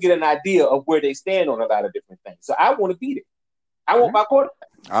 I want to get an idea of where they stand on a lot of different things. So I want to be there. I want my quarterback.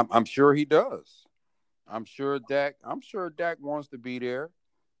 I'm sure he does. I'm sure Dak wants to be there.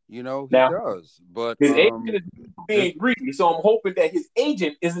 You know, he does. But his agent is being greedy, so I'm hoping that his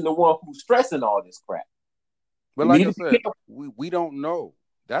agent isn't the one who's stressing all this crap. But like I said, we don't know.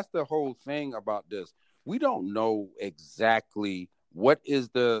 That's the whole thing about this. We don't know exactly what is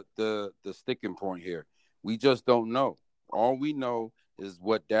the sticking point here. We just don't know. All we know is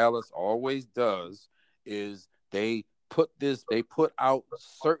what Dallas always does is they put out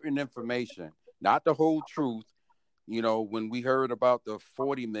certain information, not the whole truth. You know, when we heard about the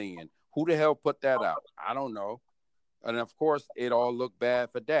 40 million, who the hell put that out? I don't know. And of course, it all looked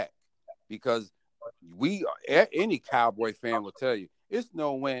bad for Dak because any Cowboy fan will tell you it's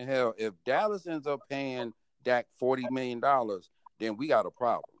no way in hell if Dallas ends up paying Dak $40 million, then we got a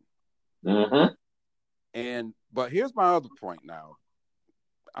problem. Mm-hmm. But here's my other point now.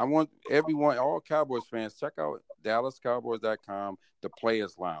 I want everyone, all Cowboys fans, check out DallasCowboys.com, the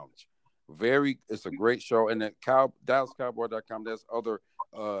Players Lounge. It's a great show. And at DallasCowboys.com, there's other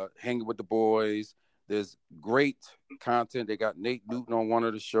Hanging with the Boys. There's great content. They got Nate Newton on one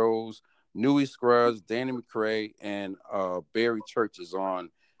of the shows. Newey Scruggs, Danny McCray, and Barry Church is on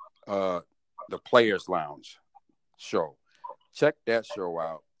the Players Lounge show. Check that show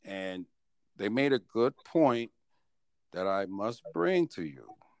out. And they made a good point that I must bring to you.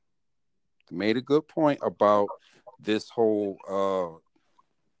 They made a good point about this whole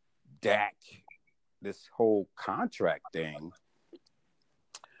Dak, this whole contract thing.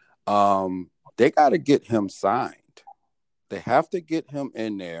 They got to get him signed. They have to get him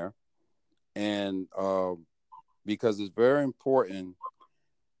in there. And because it's very important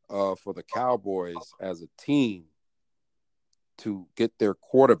for the Cowboys as a team to get their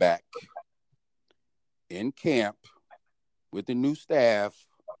quarterback in camp with the new staff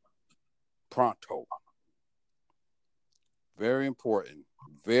pronto. Very important.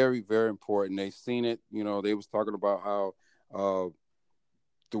 Very, very important. They've seen it. You know, they was talking about how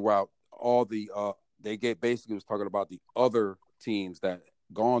throughout all the basically was talking about the other teams that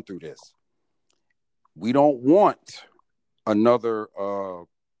gone through this. We don't want another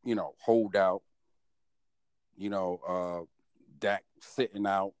holdout, Dak sitting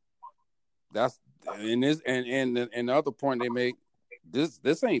out. That's and the other point they make,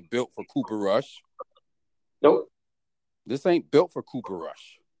 this ain't built for Cooper Rush. Nope. This ain't built for Cooper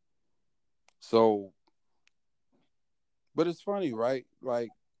Rush. So, but it's funny, right? Like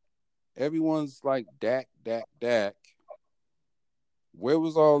everyone's like Dak. Where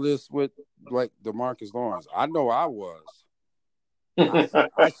was all this with like DeMarcus Lawrence? I know I was.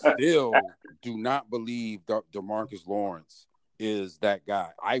 I still do not believe DeMarcus Lawrence is that guy.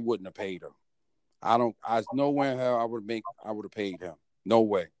 I wouldn't have paid him. I no way in hell I would have paid him. No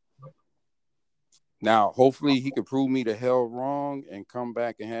way. Now, hopefully he can prove me the hell wrong and come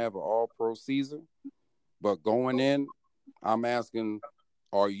back and have an all-pro season. But going in, I'm asking,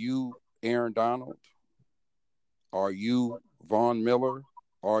 are you Aaron Donald? Are you Von Miller?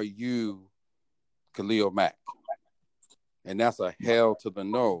 Are you Khalil Mack? And that's a hell to the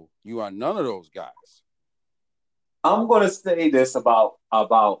no. You are none of those guys. I'm going to say this about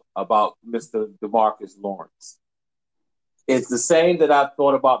Mr. DeMarcus Lawrence. It's the same that I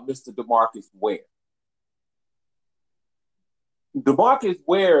thought about Mr. DeMarcus Ware. DeMarcus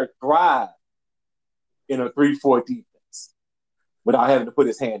Ware thrived in a 3-4 defense without having to put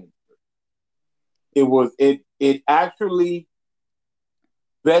his hand in it. It actually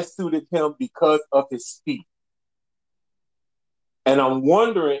best suited him because of his speed. And I'm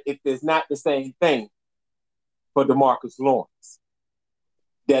wondering if there's not the same thing for DeMarcus Lawrence.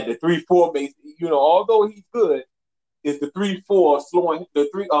 that the 3-4 makes, although he's good, is the 3-4 slowing the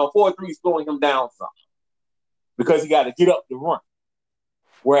 4-3 slowing him down some because he got to get up to run.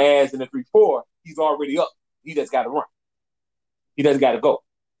 Whereas in the 3-4, he's already up. He just got to run. He doesn't got to go.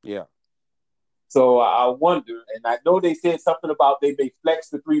 Yeah. So I wonder, and I know they said something about they may flex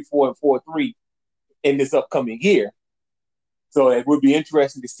the 3-4 and 4-3 in this upcoming year. So it would be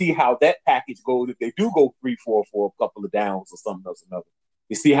interesting to see how that package goes if they do go 3-4 for a couple of downs or something else, another.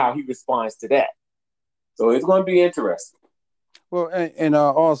 To see how he responds to that. So it's going to be interesting. Well, and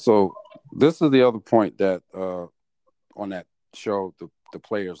also, this is the other point that on that show, the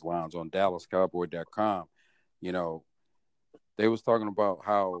Players Lounge on DallasCowboy.com, they was talking about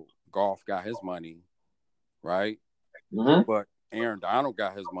how Goff got his money, right? Mm-hmm. But Aaron Donald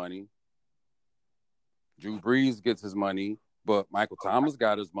got his money. Drew Brees gets his money, but Michael Thomas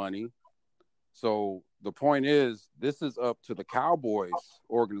got his money. So the point is, this is up to the Cowboys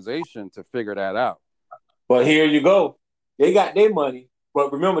organization to figure that out. But here you go. They got their money.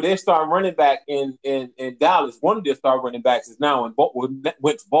 But remember, their star running back in Dallas, one of their star running backs is now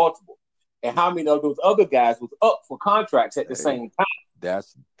went to Baltimore. And how many of those other guys was up for contracts at the same time?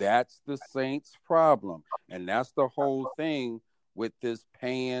 That's the Saints' problem. And that's the whole thing with this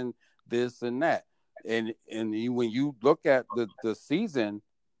paying this and that. And when you look at the season,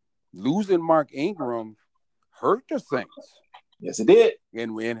 losing Mark Ingram hurt the Saints. Yes, it did.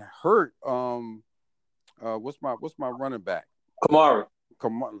 And hurt what's my running back?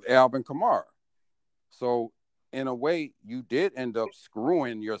 Alvin Kamara. So in a way, you did end up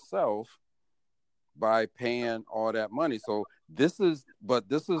screwing yourself by paying all that money. So this is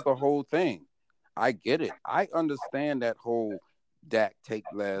the whole thing. I get it. I understand that whole Dak take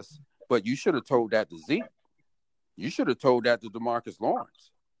less, but you should have told that to Zeke. You should have told that to DeMarcus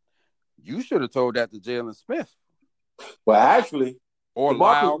Lawrence. You should have told that to Jalen Smith. Well, actually, or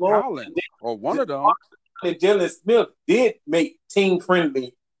Lyle Collins, or one of them. And Jalen Smith did make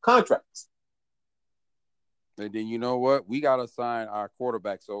team-friendly contracts. And then you know what? We got to sign our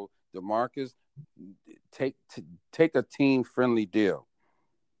quarterback. So DeMarcus, take a team-friendly deal.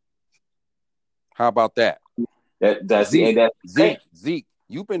 How about that? Zeke,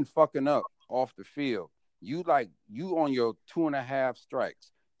 you've been fucking up off the field. You on your 2.5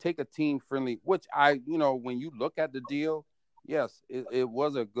 strikes. Take a team-friendly, which when you look at the deal, yes, it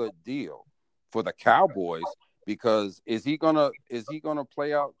was a good deal for the Cowboys, because is he gonna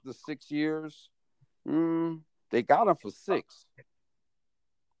play out the 6 years? They got him for 6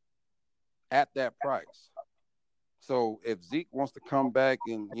 at that price. So if Zeke wants to come back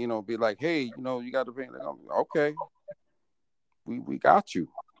and be like, hey, you got to pay, okay, we got you.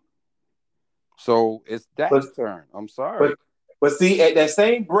 So it's Dak's turn. I'm sorry, but see, at that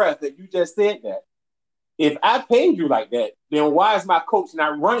same breath that you just said that, if I paid you like that, then why is my coach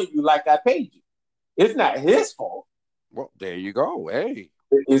not running you like I paid you? It's not his fault. Well, there you go. Hey,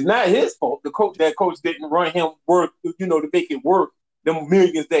 it's not his fault. That coach didn't run him worth, to make it worth them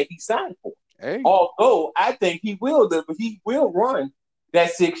millions that he signed for. Hey. Although I think he will run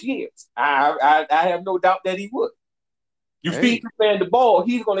that 6 years. I have no doubt that he would. You feed the man the ball,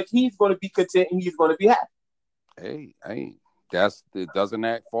 he's gonna be content and he's gonna be happy. Hey, doesn't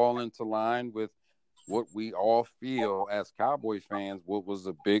that fall into line with what we all feel as Cowboys fans? What was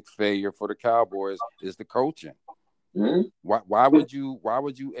a big failure for the Cowboys is the coaching. Mm-hmm. Why would you?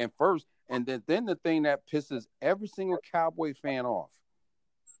 And then the thing that pisses every single Cowboy fan off,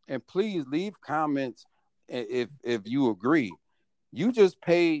 and please leave comments if you agree. You just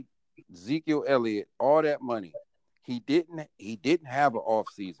paid Ezekiel Elliott all that money. He didn't have an off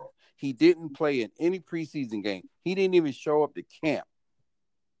season. He didn't play in any preseason game. He didn't even show up to camp.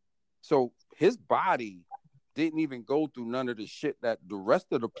 So his body didn't even go through none of the shit that the rest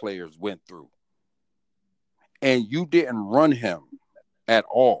of the players went through. And you didn't run him at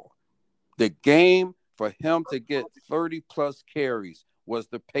all. The game for him to get 30-plus carries was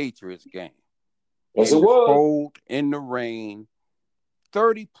the Patriots game. Yes, it was. Cold, in the rain,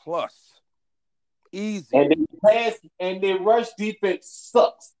 30-plus. Easy. And their rush defense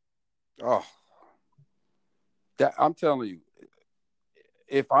sucks. Oh, I'm telling you,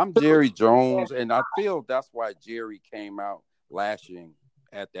 if I'm Jerry Jones, and I feel that's why Jerry came out lashing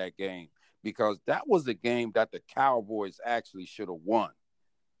at that game, because that was a game that the Cowboys actually should have won.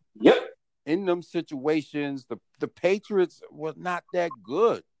 Yep. In them situations, the Patriots were not that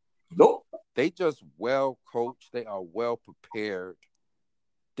good. Nope. They just well coached. They are well prepared.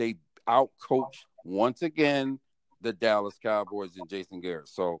 They out-coached once again the Dallas Cowboys and Jason Garrett.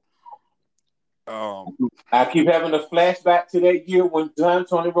 So I keep having a flashback to that year when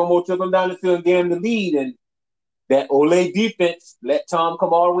Tony Romo took them down the field and gave them the lead, and that Ole defense let Tom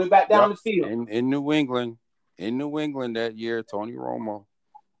come all the way back down the field. In New England that year, Tony Romo.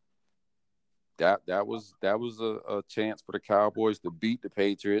 That was a chance for the Cowboys to beat the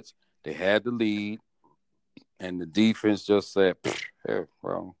Patriots. They had the lead, and the defense just said, "Yeah,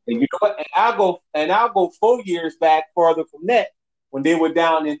 well." And you know what? And I'll go 4 years back farther from that when they were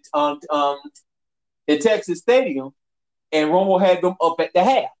down in Texas Stadium, and Romo had them up at the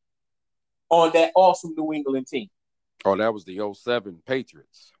half on that awesome New England team. Oh, that was the 07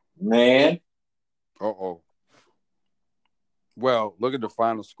 Patriots. Man. Uh-oh. Well, look at the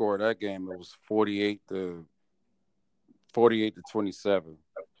final score of that game. It was 48 to 27.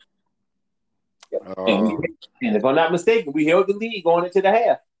 And if I'm not mistaken, we held the lead going into the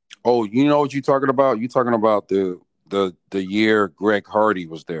half. Oh, you know what you're talking about? You're talking about the year Greg Hardy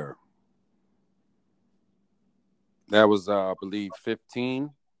was there. That was, I believe,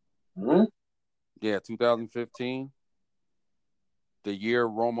 15. Mm-hmm. Yeah, 2015. The year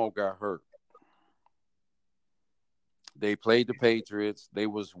Romo got hurt. They played the Patriots. They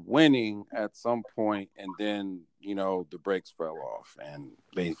was winning at some point, and then, the brakes fell off, and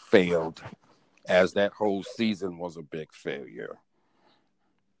they failed, as that whole season was a big failure.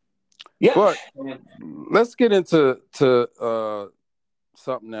 Yeah. But let's get into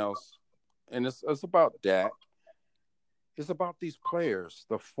something else, and it's about Dak. It's about these players,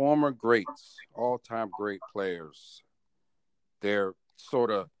 the former greats, all-time great players. They're sort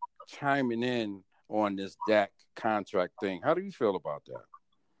of chiming in on this Dak contract thing. How do you feel about that?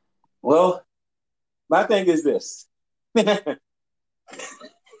 Well, my thing is this.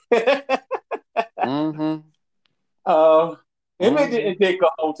 Mm-hmm. Emmett didn't take a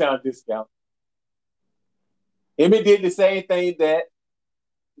hometown discount. Emmett did the same thing that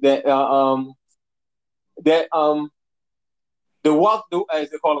the walk, as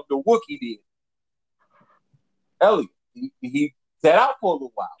they call him, the Wookiee did. Elliot, he sat out for a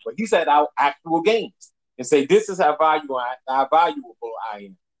little while, but he sat out actual games and say, "This is how valuable I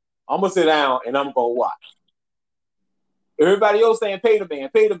am. I'm gonna sit down and I'm gonna watch." Everybody else saying, "Pay the man,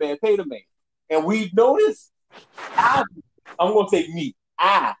 pay the man, pay the man," and we've noticed. I'm gonna say me.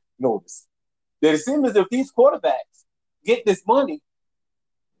 I noticed that it seems as if these quarterbacks get this money,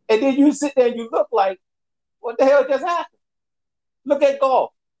 and then you sit there and you look like, "What the hell just happened?" Look at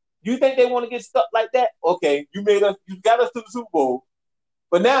golf. You think they want to get stuck like that? Okay, you got us to the Super Bowl,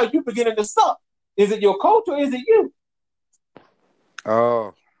 but now you're beginning to suck. Is it your coach or is it you?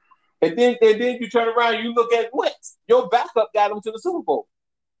 Oh. And then you turn around and you look at Wentz. Your backup got them to the Super Bowl.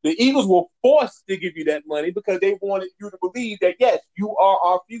 The Eagles were forced to give you that money because they wanted you to believe that, yes, you are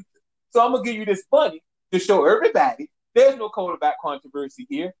our future. So I'm going to give you this money to show everybody there's no quarterback controversy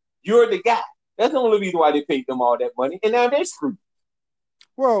here. You're the guy. That's the only reason why they paid them all that money, and now they're screwed.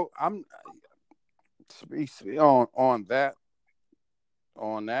 Well, I'm on that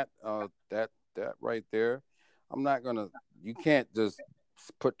right there. I'm not gonna. You can't just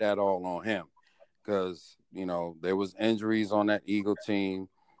put that all on him because there was injuries on that Eagle team,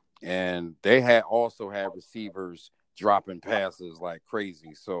 and they also had receivers dropping passes like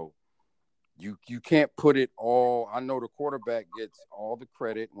crazy. So you can't put it all. I know the quarterback gets all the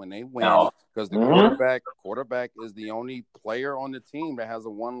credit when they win because the quarterback is the only player on the team that has a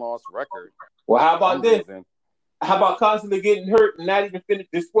 1-loss record. Well, how about this? How about constantly getting hurt and not even finish?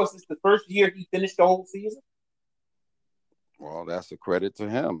 This was the first year he finished the whole season. Well, that's a credit to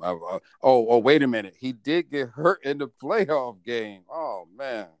him. Oh, wait a minute. He did get hurt in the playoff game. Oh,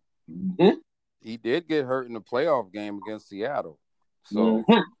 man. Mm-hmm. He did get hurt in the playoff game against Seattle. So,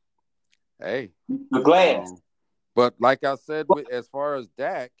 hey. The glass. But like I said, as far as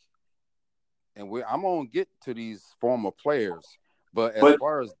Dak, and I'm going to get to these former players, but as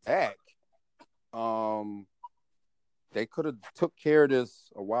far as Dak, they could have took care of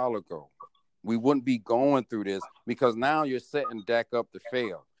this a while ago. We wouldn't be going through this because now you're setting Dak up to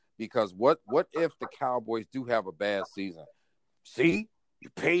fail. Because what if the Cowboys do have a bad season? See, you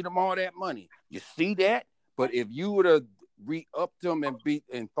paid them all that money. You see that? But if you would have re-upped them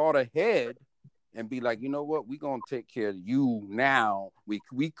and thought ahead and be like, you know what, we're gonna take care of you now.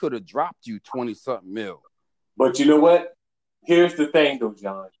 We could have dropped you 20-something mil. But you know what? Here's the thing, though,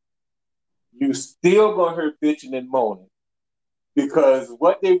 John. You still gonna hear bitching and moaning. Because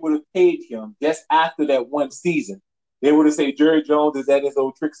what they would have paid him just after that one season, they would have said Jerry Jones is at his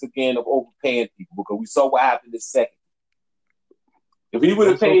old tricks again of overpaying people because we saw what happened this second. If he would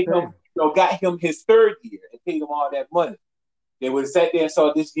have paid him, got him his third year and paid him all that money, they would have sat there and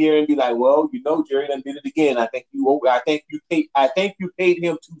saw this year and be like, "Well, Jerry done did it again. I think you paid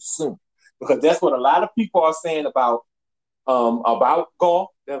him too soon," because that's what a lot of people are saying about golf.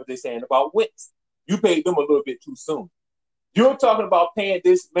 That's what they're saying about Wentz. You paid them a little bit too soon. You're talking about paying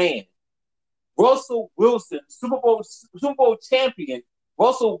this man, Russell Wilson, Super Bowl champion,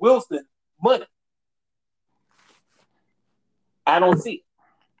 Russell Wilson, money. I don't see it.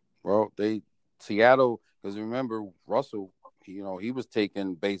 Well, Seattle, because remember Russell, he was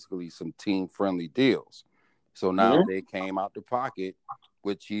taking basically some team-friendly deals. So now they came out the pocket,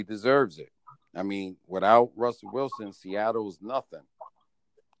 which he deserves it. I mean, without Russell Wilson, Seattle's nothing.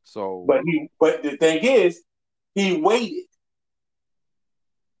 So, but the thing is, he waited.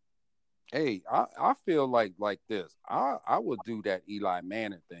 Hey, I feel like this. I would do that Eli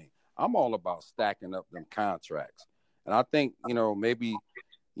Manning thing. I'm all about stacking up them contracts, and I think maybe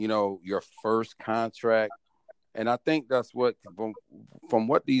your first contract, and I think that's what from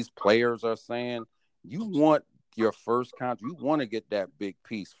what these players are saying. You want your first contract. You want to get that big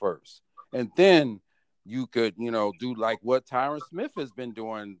piece first, and then you could do like what Tyron Smith has been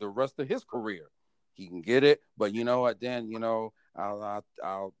doing the rest of his career. He can get it, but you know what? Then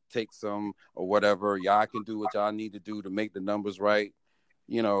I'll take some or whatever. Y'all can do what y'all need to do to make the numbers right.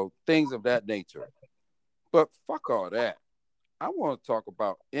 Things of that nature. But fuck all that. I want to talk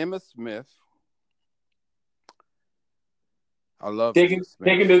about Emmitt Smith. I love taking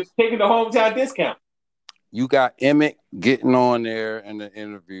the hometown discount. You got Emmitt getting on there in the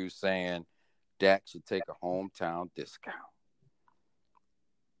interview saying Dak should take a hometown discount.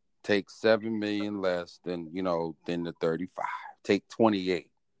 Take $7 million less than the 35. Take 28.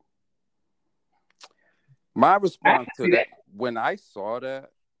 My response to that, when I saw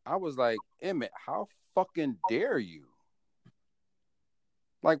that, I was like, Emmitt, how fucking dare you?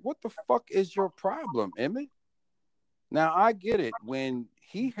 Like, what the fuck is your problem, Emmitt? Now, I get it. When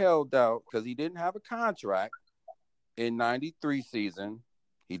he held out, because he didn't have a contract in 93 season,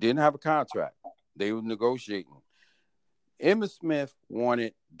 he didn't have a contract. They were negotiating. Emmitt Smith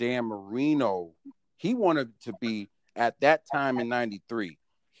wanted Dan Marino. He wanted to be, at that time in 93,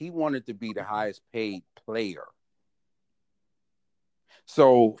 he wanted to be the highest paid player.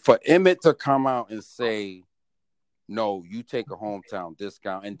 So for Emmitt to come out and say, no, you take a hometown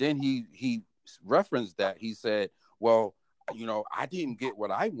discount. And then he referenced that. He said, well, I didn't get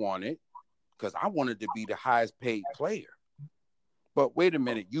what I wanted because I wanted to be the highest paid player. But wait a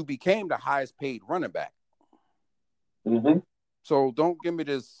minute, you became the highest paid running back. Mm-hmm. So don't give me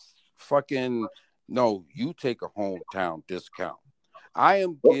this fucking, no, you take a hometown discount. I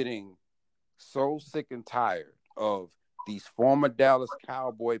am getting so sick and tired of these former Dallas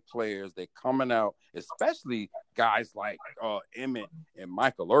Cowboy players that coming out, especially guys like Emmitt and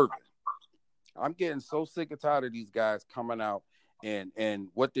Michael Irvin. I'm getting so sick and tired of these guys coming out and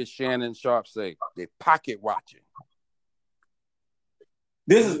what did Shannon Sharp say? They pocket watching.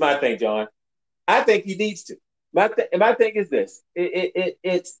 This is my thing, John. I think he needs to. My thing is this.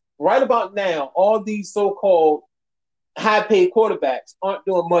 It's right about now, all these so-called high-paid quarterbacks aren't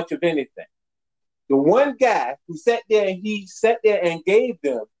doing much of anything. The one guy who sat there and gave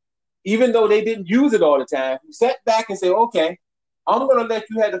them, even though they didn't use it all the time, who sat back and said, okay, I'm going to let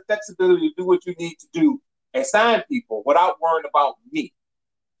you have the flexibility to do what you need to do and sign people without worrying about me.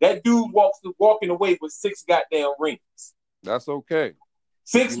 That dude walking away with 6 goddamn rings. That's okay.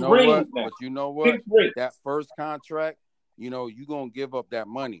 6 rings. But you know what? That first contract, you're going to give up that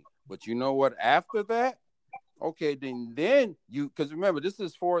money. But you know what? After that, okay, then you, because remember, this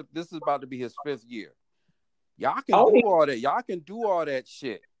is about to be his 5th year. Y'all can do all that. Y'all can do all that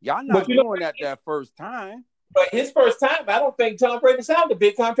shit. Y'all not doing that first time. But his first time, I don't think Tom Brady signed a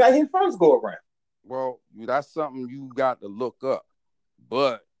big contract his first go around. Well, that's something you got to look up.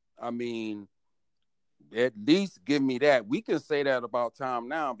 But I mean, at least give me that. We can say that about Tom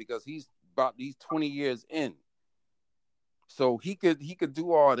now because he's 20 years in. So he could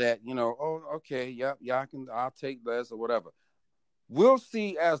do all that, oh, okay, yep, I'll take less or whatever. We'll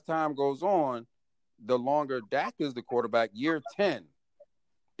see as time goes on, the longer Dak is the quarterback, year 10,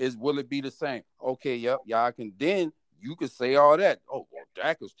 will it be the same? Okay, yep, y'all can, then you could say all that. Oh, well,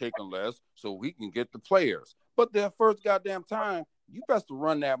 Dak is taking less so we can get the players. But their first goddamn time, you best to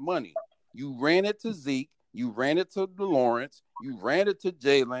run that money. You ran it to Zeke. You ran it to Lawrence. You ran it to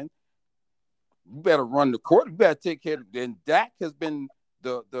Jalen. You better run the court. You better take care of it. And Dak has been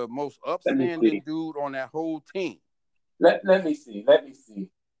the most upstanding dude on that whole team. Let me see.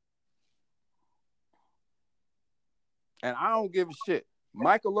 And I don't give a shit.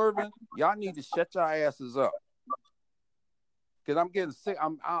 Michael Irvin, y'all need to shut your asses up. Because I'm getting sick.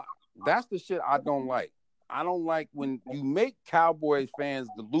 That's the shit I don't like. I don't like when you make Cowboys fans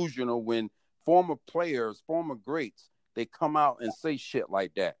delusional when former players, former greats, they come out and say shit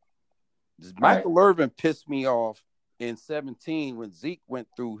like that. Michael Irvin pissed me off in 2017 when Zeke went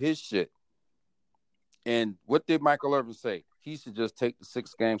through his shit. And what did Michael Irvin say? He should just take the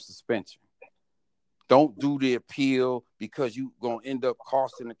 6-game suspension. Don't do the appeal because you're going to end up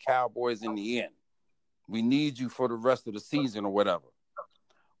costing the Cowboys in the end. We need you for the rest of the season or whatever.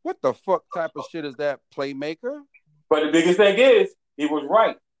 What the fuck type of shit is that, playmaker? But the biggest thing is, he was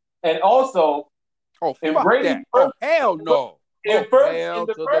right. And also, fuck that. Hell no. Hell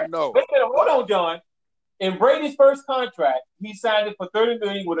to the no. Wait a minute, hold on, John. In Brady's first contract, he signed it for $30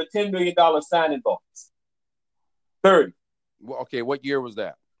 million with a $10 million signing bonus. 30. Well, okay, what year was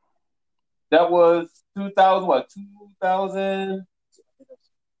that? That was 2002.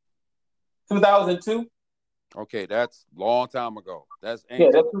 Okay, that's a long time ago. That's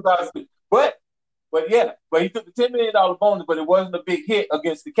ancient. Yeah, that's 2002. But he took the $10 million bonus, but it wasn't a big hit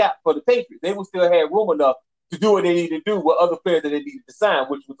against the cap for the Patriots. They would still have room enough to do what they needed to do with other players that they needed to sign,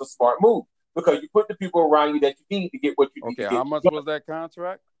 which was a smart move because you put the people around you that you need to get what you need to get. Okay, how much was that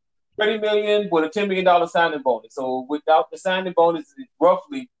contract? $30 million with a $10 million signing bonus. So without the signing bonus,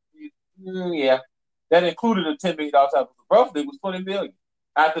 roughly, that included a $10 million salary. Roughly, it was $20 million.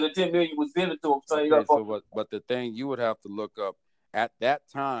 After the $10 million was given to him. But the thing you would have to look up at that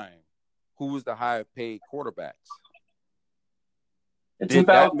time, who was the higher paid quarterbacks? Did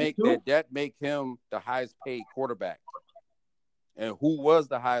that make him the highest paid quarterback? And who was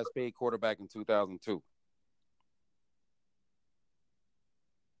the highest paid quarterback in 2002?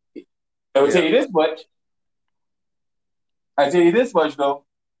 I will tell you this much. Though.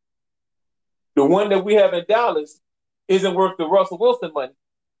 The one that we have in Dallas isn't worth the Russell Wilson money.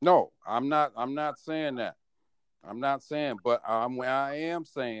 No, I'm not saying that. I'm not saying, but I am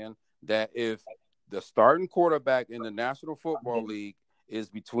saying that if the starting quarterback in the National Football League is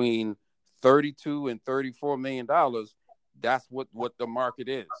between $32 and $34 million, that's what the market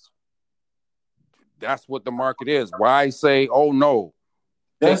is. That's what the market is. Why say, oh no,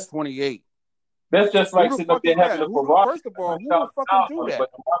 that's 28? That's just like sitting up there having a Ferrari. First of all, who would fucking do that?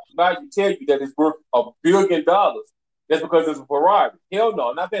 But the market value tell you that it's worth $1 billion. That's because it's a Ferrari. Hell no,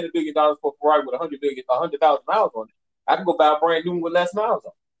 I'm not paying $1 billion for a Ferrari with 100,000 miles on it. I can go buy a brand new one with less miles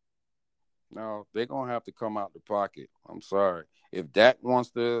on it. No, they're gonna have to come out the pocket. I'm sorry. If Dak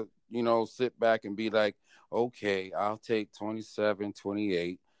wants to, sit back and be like, okay, I'll take 27,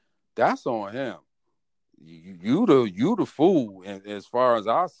 28, that's on him. You the fool. And as far as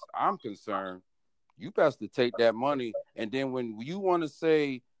I'm concerned, you best to take that money. And then when you want to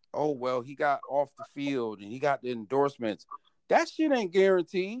say, oh, well, he got off the field and he got the endorsements, that shit ain't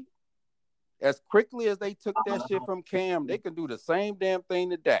guaranteed. As quickly as they took that shit from Cam, they can do the same damn thing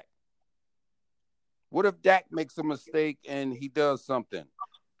to Dak. What if Dak makes a mistake and he does something?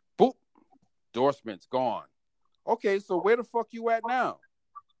 Boop, endorsements gone. Okay, so where the fuck you at now?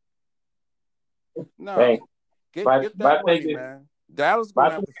 No, get that money, man. Dallas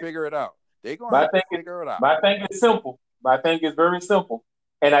gonna have to figure it out. They're gonna have to figure it out. My thing is simple. My thing is very simple.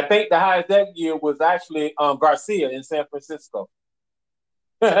 And I think the highest that year was actually Garcia in San Francisco.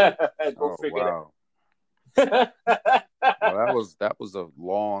 Go figure wow. Well, that was a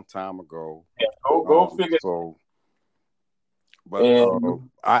long time ago. Yeah, go figure. So, but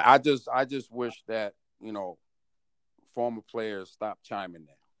I just wish that former players stop chiming in.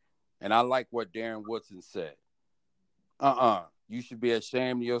 And I like what Darren Woodson said. You should be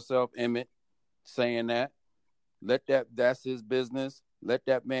ashamed of yourself, Emmett, saying that. That's his business. Let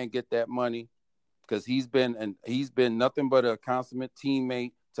that man get that money, because he's been nothing but a consummate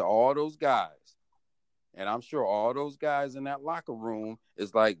teammate to all those guys. And I'm sure all those guys in that locker room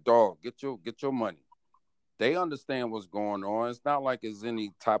is like, dog, get your money. They understand what's going on. It's not like it's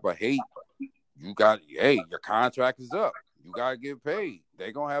any type of hate. Your contract is up. You got to get paid.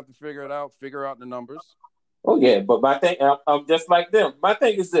 They're going to have to figure it out, figure out the numbers. Oh, yeah. But my thing, I'm just like them. My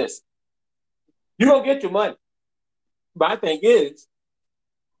thing is this. You're going to get your money. My thing is,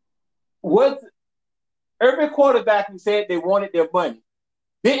 every quarterback who said they wanted their money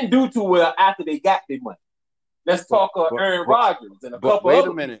didn't do too well after they got their money. Let's talk Aaron Rodgers and a couple wait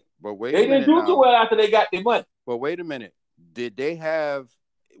others. A minute. But wait they a minute. They didn't do too well after they got their money. But wait a minute.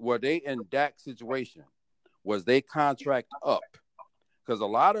 Were they in Dak's situation? Was they contract up? Because a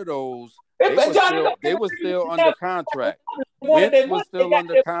lot of those, they were still under contract. Wentz was still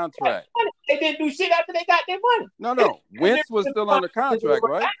under contract. They didn't do shit after they got their money. No. Wentz was still under contract,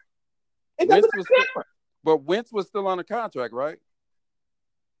 right? But Wentz was still under contract, right?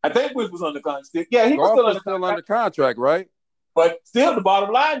 I think Wentz was under contract. Yeah, he was still under contract, right? But still, the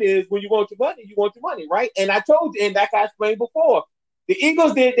bottom line is, when you want your money, right? And I told you, and like I explained before, the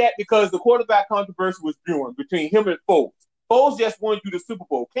Eagles did that because the quarterback controversy was brewing between him and Foles. Foles just won you the Super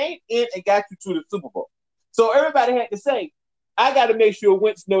Bowl, came in and got you to the Super Bowl. So everybody had to say, I got to make sure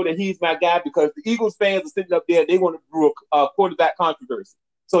Wentz know that he's my guy because the Eagles fans are sitting up there. They want to do a quarterback controversy.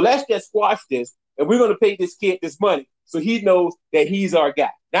 So let's just squash this, and we're going to pay this kid this money so he knows that he's our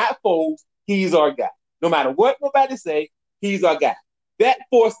guy. Not Foles, he's our guy. No matter what nobody say, he's our guy. That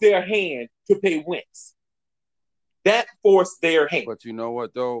forced their hand to pay Wentz. That forced their hand. But you know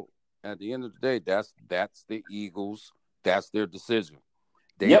what, though? At the end of the day, that's the Eagles. That's their decision.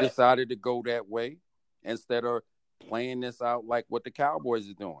 They decided to go that way instead of playing this out like what the Cowboys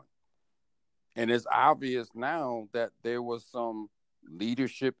are doing. And it's obvious now that there was some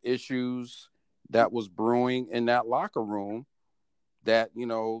leadership issues that was brewing in that locker room that,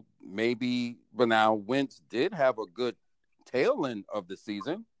 maybe, but now Wentz did have a good tail end of the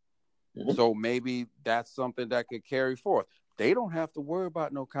season. Mm-hmm. So maybe that's something that could carry forth. They don't have to worry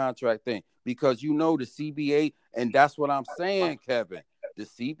about no contract thing because the CBA, and that's what I'm saying, Kevin. The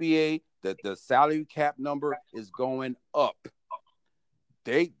CBA, the salary cap number is going up.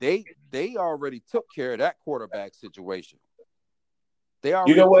 They already took care of that quarterback situation. They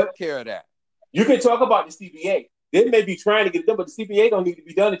already took care of that. You can talk about the CBA. They may be trying to get it done, but the CBA don't need to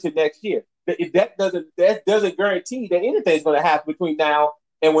be done until next year. If that doesn't guarantee that anything's going to happen between now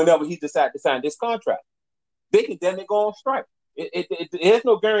and whenever he decides to sign this contract. They can then go on strike. There's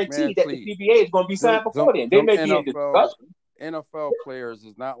no guarantee that the CBA is going to be signed before then. They may be in discussion. NFL players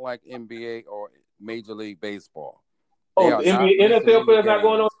is not like NBA or Major League Baseball. NFL players not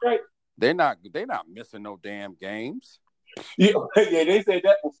going on strike? They're not missing no damn games. Yeah, they said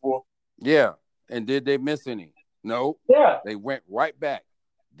that before. Yeah. And did they miss any? No. Yeah. They went right back.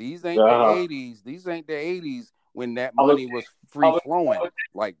 These ain't the 80s. These ain't the 80s when that money was free flowing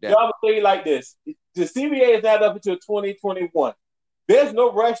like that. I'm going to say like this. The CBA is not up until 2021. There's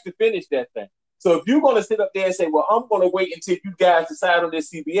no rush to finish that thing. So if you're going to sit up there and say, well, I'm going to wait until you guys decide on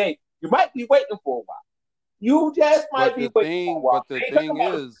this CBA, you might be waiting for a while. You just might be waiting for a while. But the thing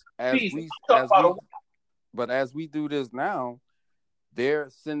is, as we do this now, they're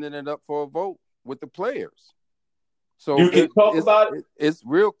sending it up for a vote with the players. So you can talk about it. It's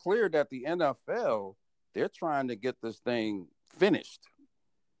real clear that the NFL, they're trying to get this thing finished.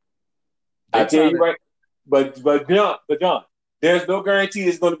 I tell you right, but John, there's no guarantee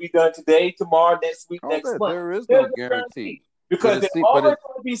it's going to be done today, tomorrow, next week, next month. There is no guarantee. Because there's always going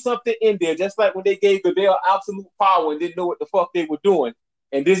to be something in there, just like when they gave Goodell absolute power and didn't know what the fuck they were doing.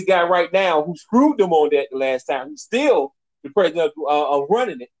 And this guy right now, who screwed them on that the last time, who's still the president of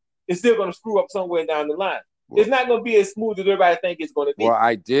running it, is still going to screw up somewhere down the line. Well, it's not going to be as smooth as everybody thinks it's going to be. Well,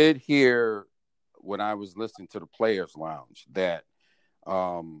 I did hear when I was listening to the Players Lounge that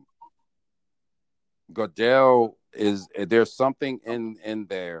Goodell there's something in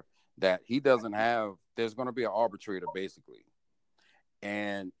there that he doesn't have. There's going to be an arbitrator basically.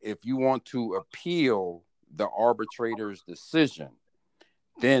 And if you want to appeal the arbitrator's decision,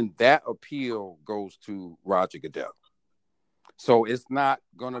 then that appeal goes to Roger Goodell. So it's not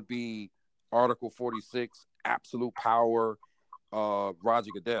going to be Article 46, absolute power of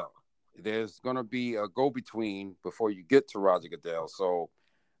Roger Goodell. There's going to be a go-between before you get to Roger Goodell. So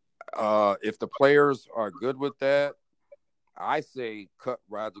if the players are good with that, I say cut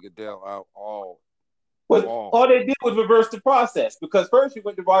Roger Goodell out all. All they did was reverse the process because first you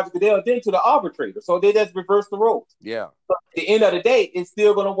went to Roger Goodell, then to the arbitrator. So they just reversed the roles. Yeah. But at the end of the day, it's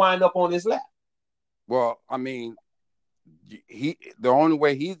still going to wind up on his lap. Well, I mean, the only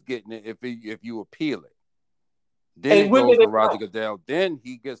way he's getting it if you appeal it. Then it goes to Roger Goodell. Then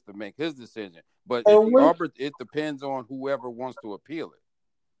he gets to make his decision. But it depends on whoever wants to appeal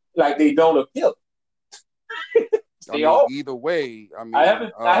it. Like they don't appeal it. Either way, I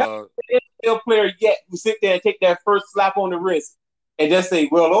haven't seen an NFL player yet who sit there and take that first slap on the wrist and just say,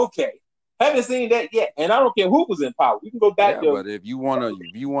 "Well, okay." Haven't seen that yet, and I don't care who was in power. We can go back there. But if you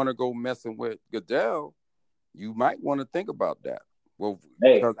wanna go messing with Goodell, you might want to think about that. Well,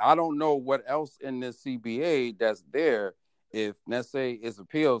 because I don't know what else in this CBA that's there. If let's say it's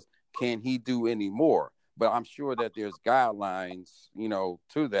appeals, can he do any more? But I'm sure that there's guidelines,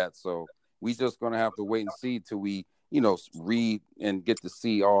 to that. So we just gonna have to wait and see till we, read and get to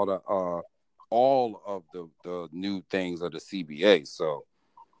see all of the new things of the CBA. So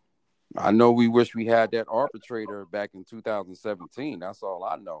I know we wish we had that arbitrator back in 2017. That's all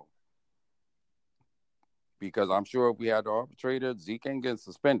I know. Because I'm sure if we had the arbitrator, Zeke ain't getting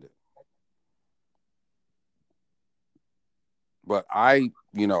suspended. But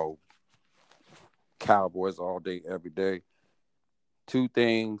Cowboys all day, every day. Two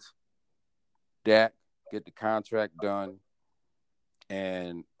things. Dak, get the contract done.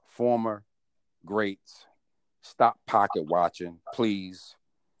 And former greats, stop pocket watching, please.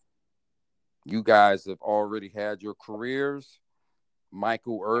 You guys have already had your careers.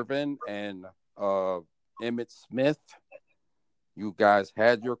 Michael Irvin and Emmitt Smith. You guys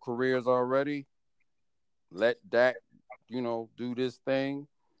had your careers already. Let Dak, do this thing.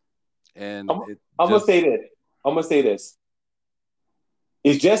 And I'm gonna say this.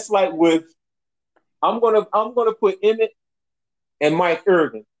 It's just like with I'm gonna put Emmitt and Mike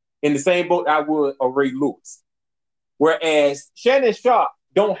Irvin in the same boat I would a Ray Lewis. Whereas Shannon Sharp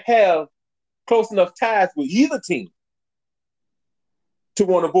don't have close enough ties with either team to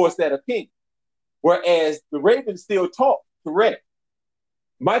want to voice that opinion. Whereas the Ravens still talk to Ray.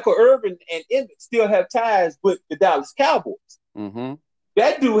 Michael Irvin and Emmitt still have ties with the Dallas Cowboys. Mm-hmm.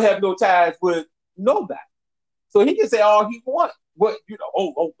 That dude have no ties with nobody. So he can say all he wants. What,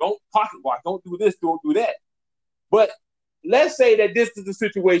 don't pocket watch, don't do this, don't do that. But let's say that this is the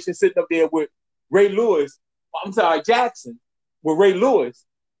situation sitting up there with Jackson, with Ray Lewis,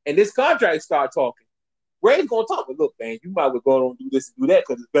 and this contract start talking. Ray's gonna talk, but look, man, you might well go on and do this and do that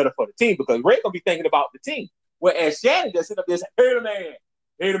because it's better for the team, because Ray's gonna be thinking about the team. Whereas Shannon just sitting up there saying,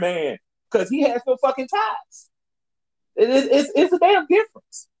 hey the man, because he has no fucking ties. It's a damn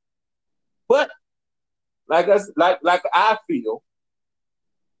difference. But like I feel,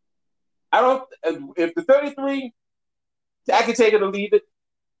 if the 33, I can take it or leave it.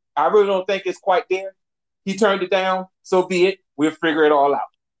 I really don't think it's quite there. He turned it down, so be it. We'll figure it all out.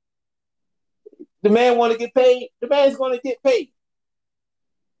 The man want to get paid. The man's going to get paid.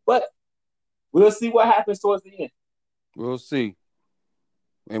 But we'll see what happens towards the end. We'll see.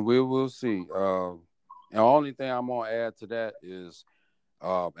 And we will see. And the only thing I'm going to add to that is,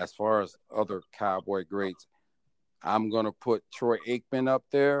 as far as other Cowboy greats, I'm going to put Troy Aikman up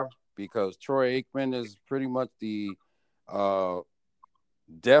there, because Troy Aikman is pretty much the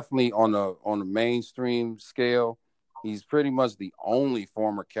definitely on the mainstream scale. He's pretty much the only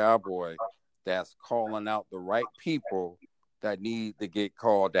former Cowboy that's calling out the right people that need to get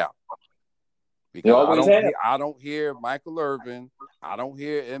called out. Because I don't hear Michael Irvin, I don't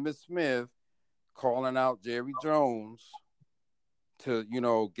hear Emmitt Smith calling out Jerry Jones to,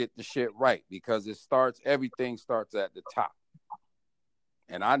 get the shit right, because everything starts at the top.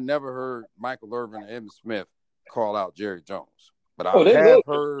 And I never heard Michael Irvin and Emmitt Smith call out Jerry Jones. But I have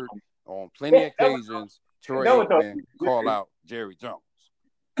heard on plenty of occasions Troy Aikman call out Jerry Jones.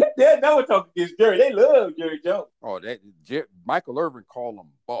 They never talk against Jerry. They love Jerry Jones. Oh, Michael Irvin call him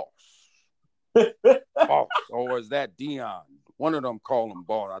boss. Boss. Or is that Dion? One of them call him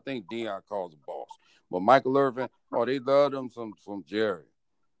boss. I think Dion calls him boss. But Michael Irvin, they love him from Jerry.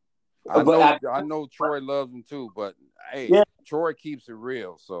 I know Troy loves him too, but hey, yeah. Troy keeps it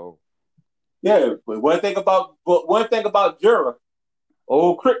real. So yeah, but one thing about Jerry,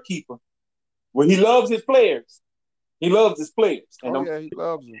 old crypt keeper, when he loves his players, he loves his players. And he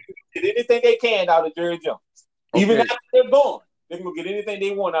loves them. Get anything they can out of Jerry Jones. Okay. Even after they're gone, they can get anything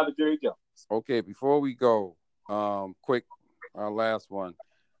they want out of Jerry Jones. Okay, before we go, quick, last one.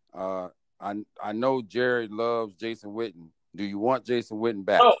 I know Jerry loves Jason Witten. Do you want Jason Witten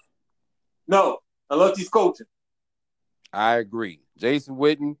back? No, unless he's coaching. I agree. Jason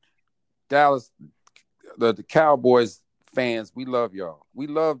Witten, Dallas, the Cowboys fans, we love y'all. We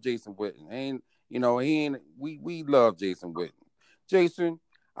love Jason Witten. We love Jason Witten. Jason,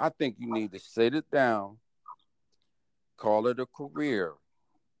 I think you need to sit it down, call it a career.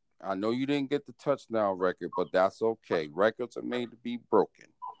 I know you didn't get the touchdown record, but that's okay. Records are made to be broken.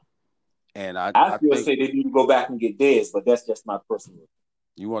 And I still say they need to go back and get Dez, but that's just my personal opinion.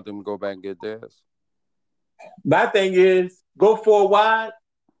 You want them to go back and get Dez? My thing is, go for a wide.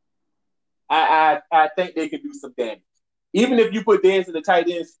 I think they can do some damage. Even if you put Dez in the tight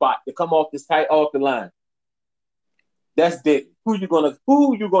end spot to come off the line, that's dead. Who you gonna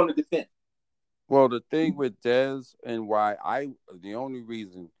defend? Well, the thing with Dez and the only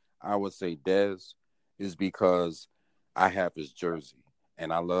reason I would say Dez is because I have his jersey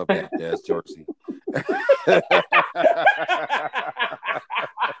and I love that Dez jersey.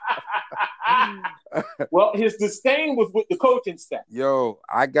 Well, his disdain was with the coaching staff. Yo,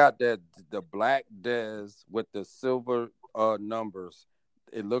 I got the black Dez with the silver numbers.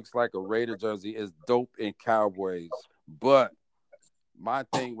 It looks like a Raider jersey. It's dope in Cowboys. But my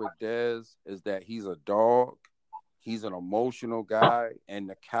thing with Dez is that he's a dog. He's an emotional guy, and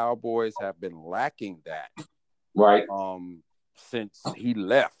the Cowboys have been lacking that. Right. Since he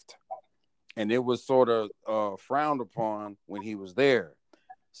left. And it was sort of frowned upon when he was there.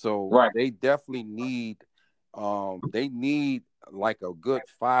 So They definitely need like a good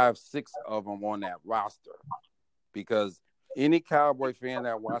 5-6 of them on that roster, because any Cowboy fan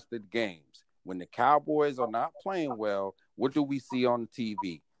that watched the games, when the Cowboys are not playing well, what do we see on the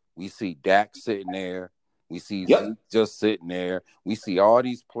TV? We see Dak sitting there. We see Zeke just sitting there. We see all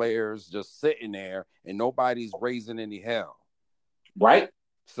these players just sitting there, and nobody's raising any hell. Right.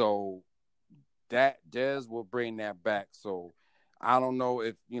 So that Dez will bring that back. So I don't know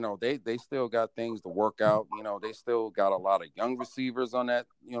if, they still got things to work out. They still got a lot of young receivers on that,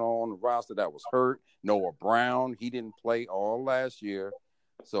 on the roster that was hurt. Noah Brown, he didn't play all last year.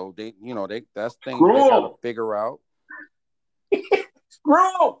 So that's things they got to figure out.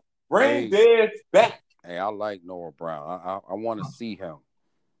 Screw! Bring Dez back. Hey, I like Noah Brown. I want to see him.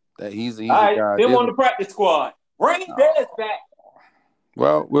 That he's a guy. Him on the practice squad. Bring Dez back.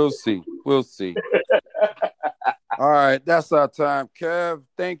 Well, we'll see. We'll see. All right, that's our time. Kev,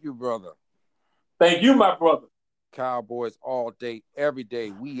 thank you, brother. Thank you, my brother. Cowboys all day, every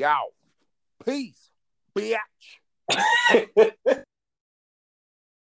day. We out. Peace, bitch.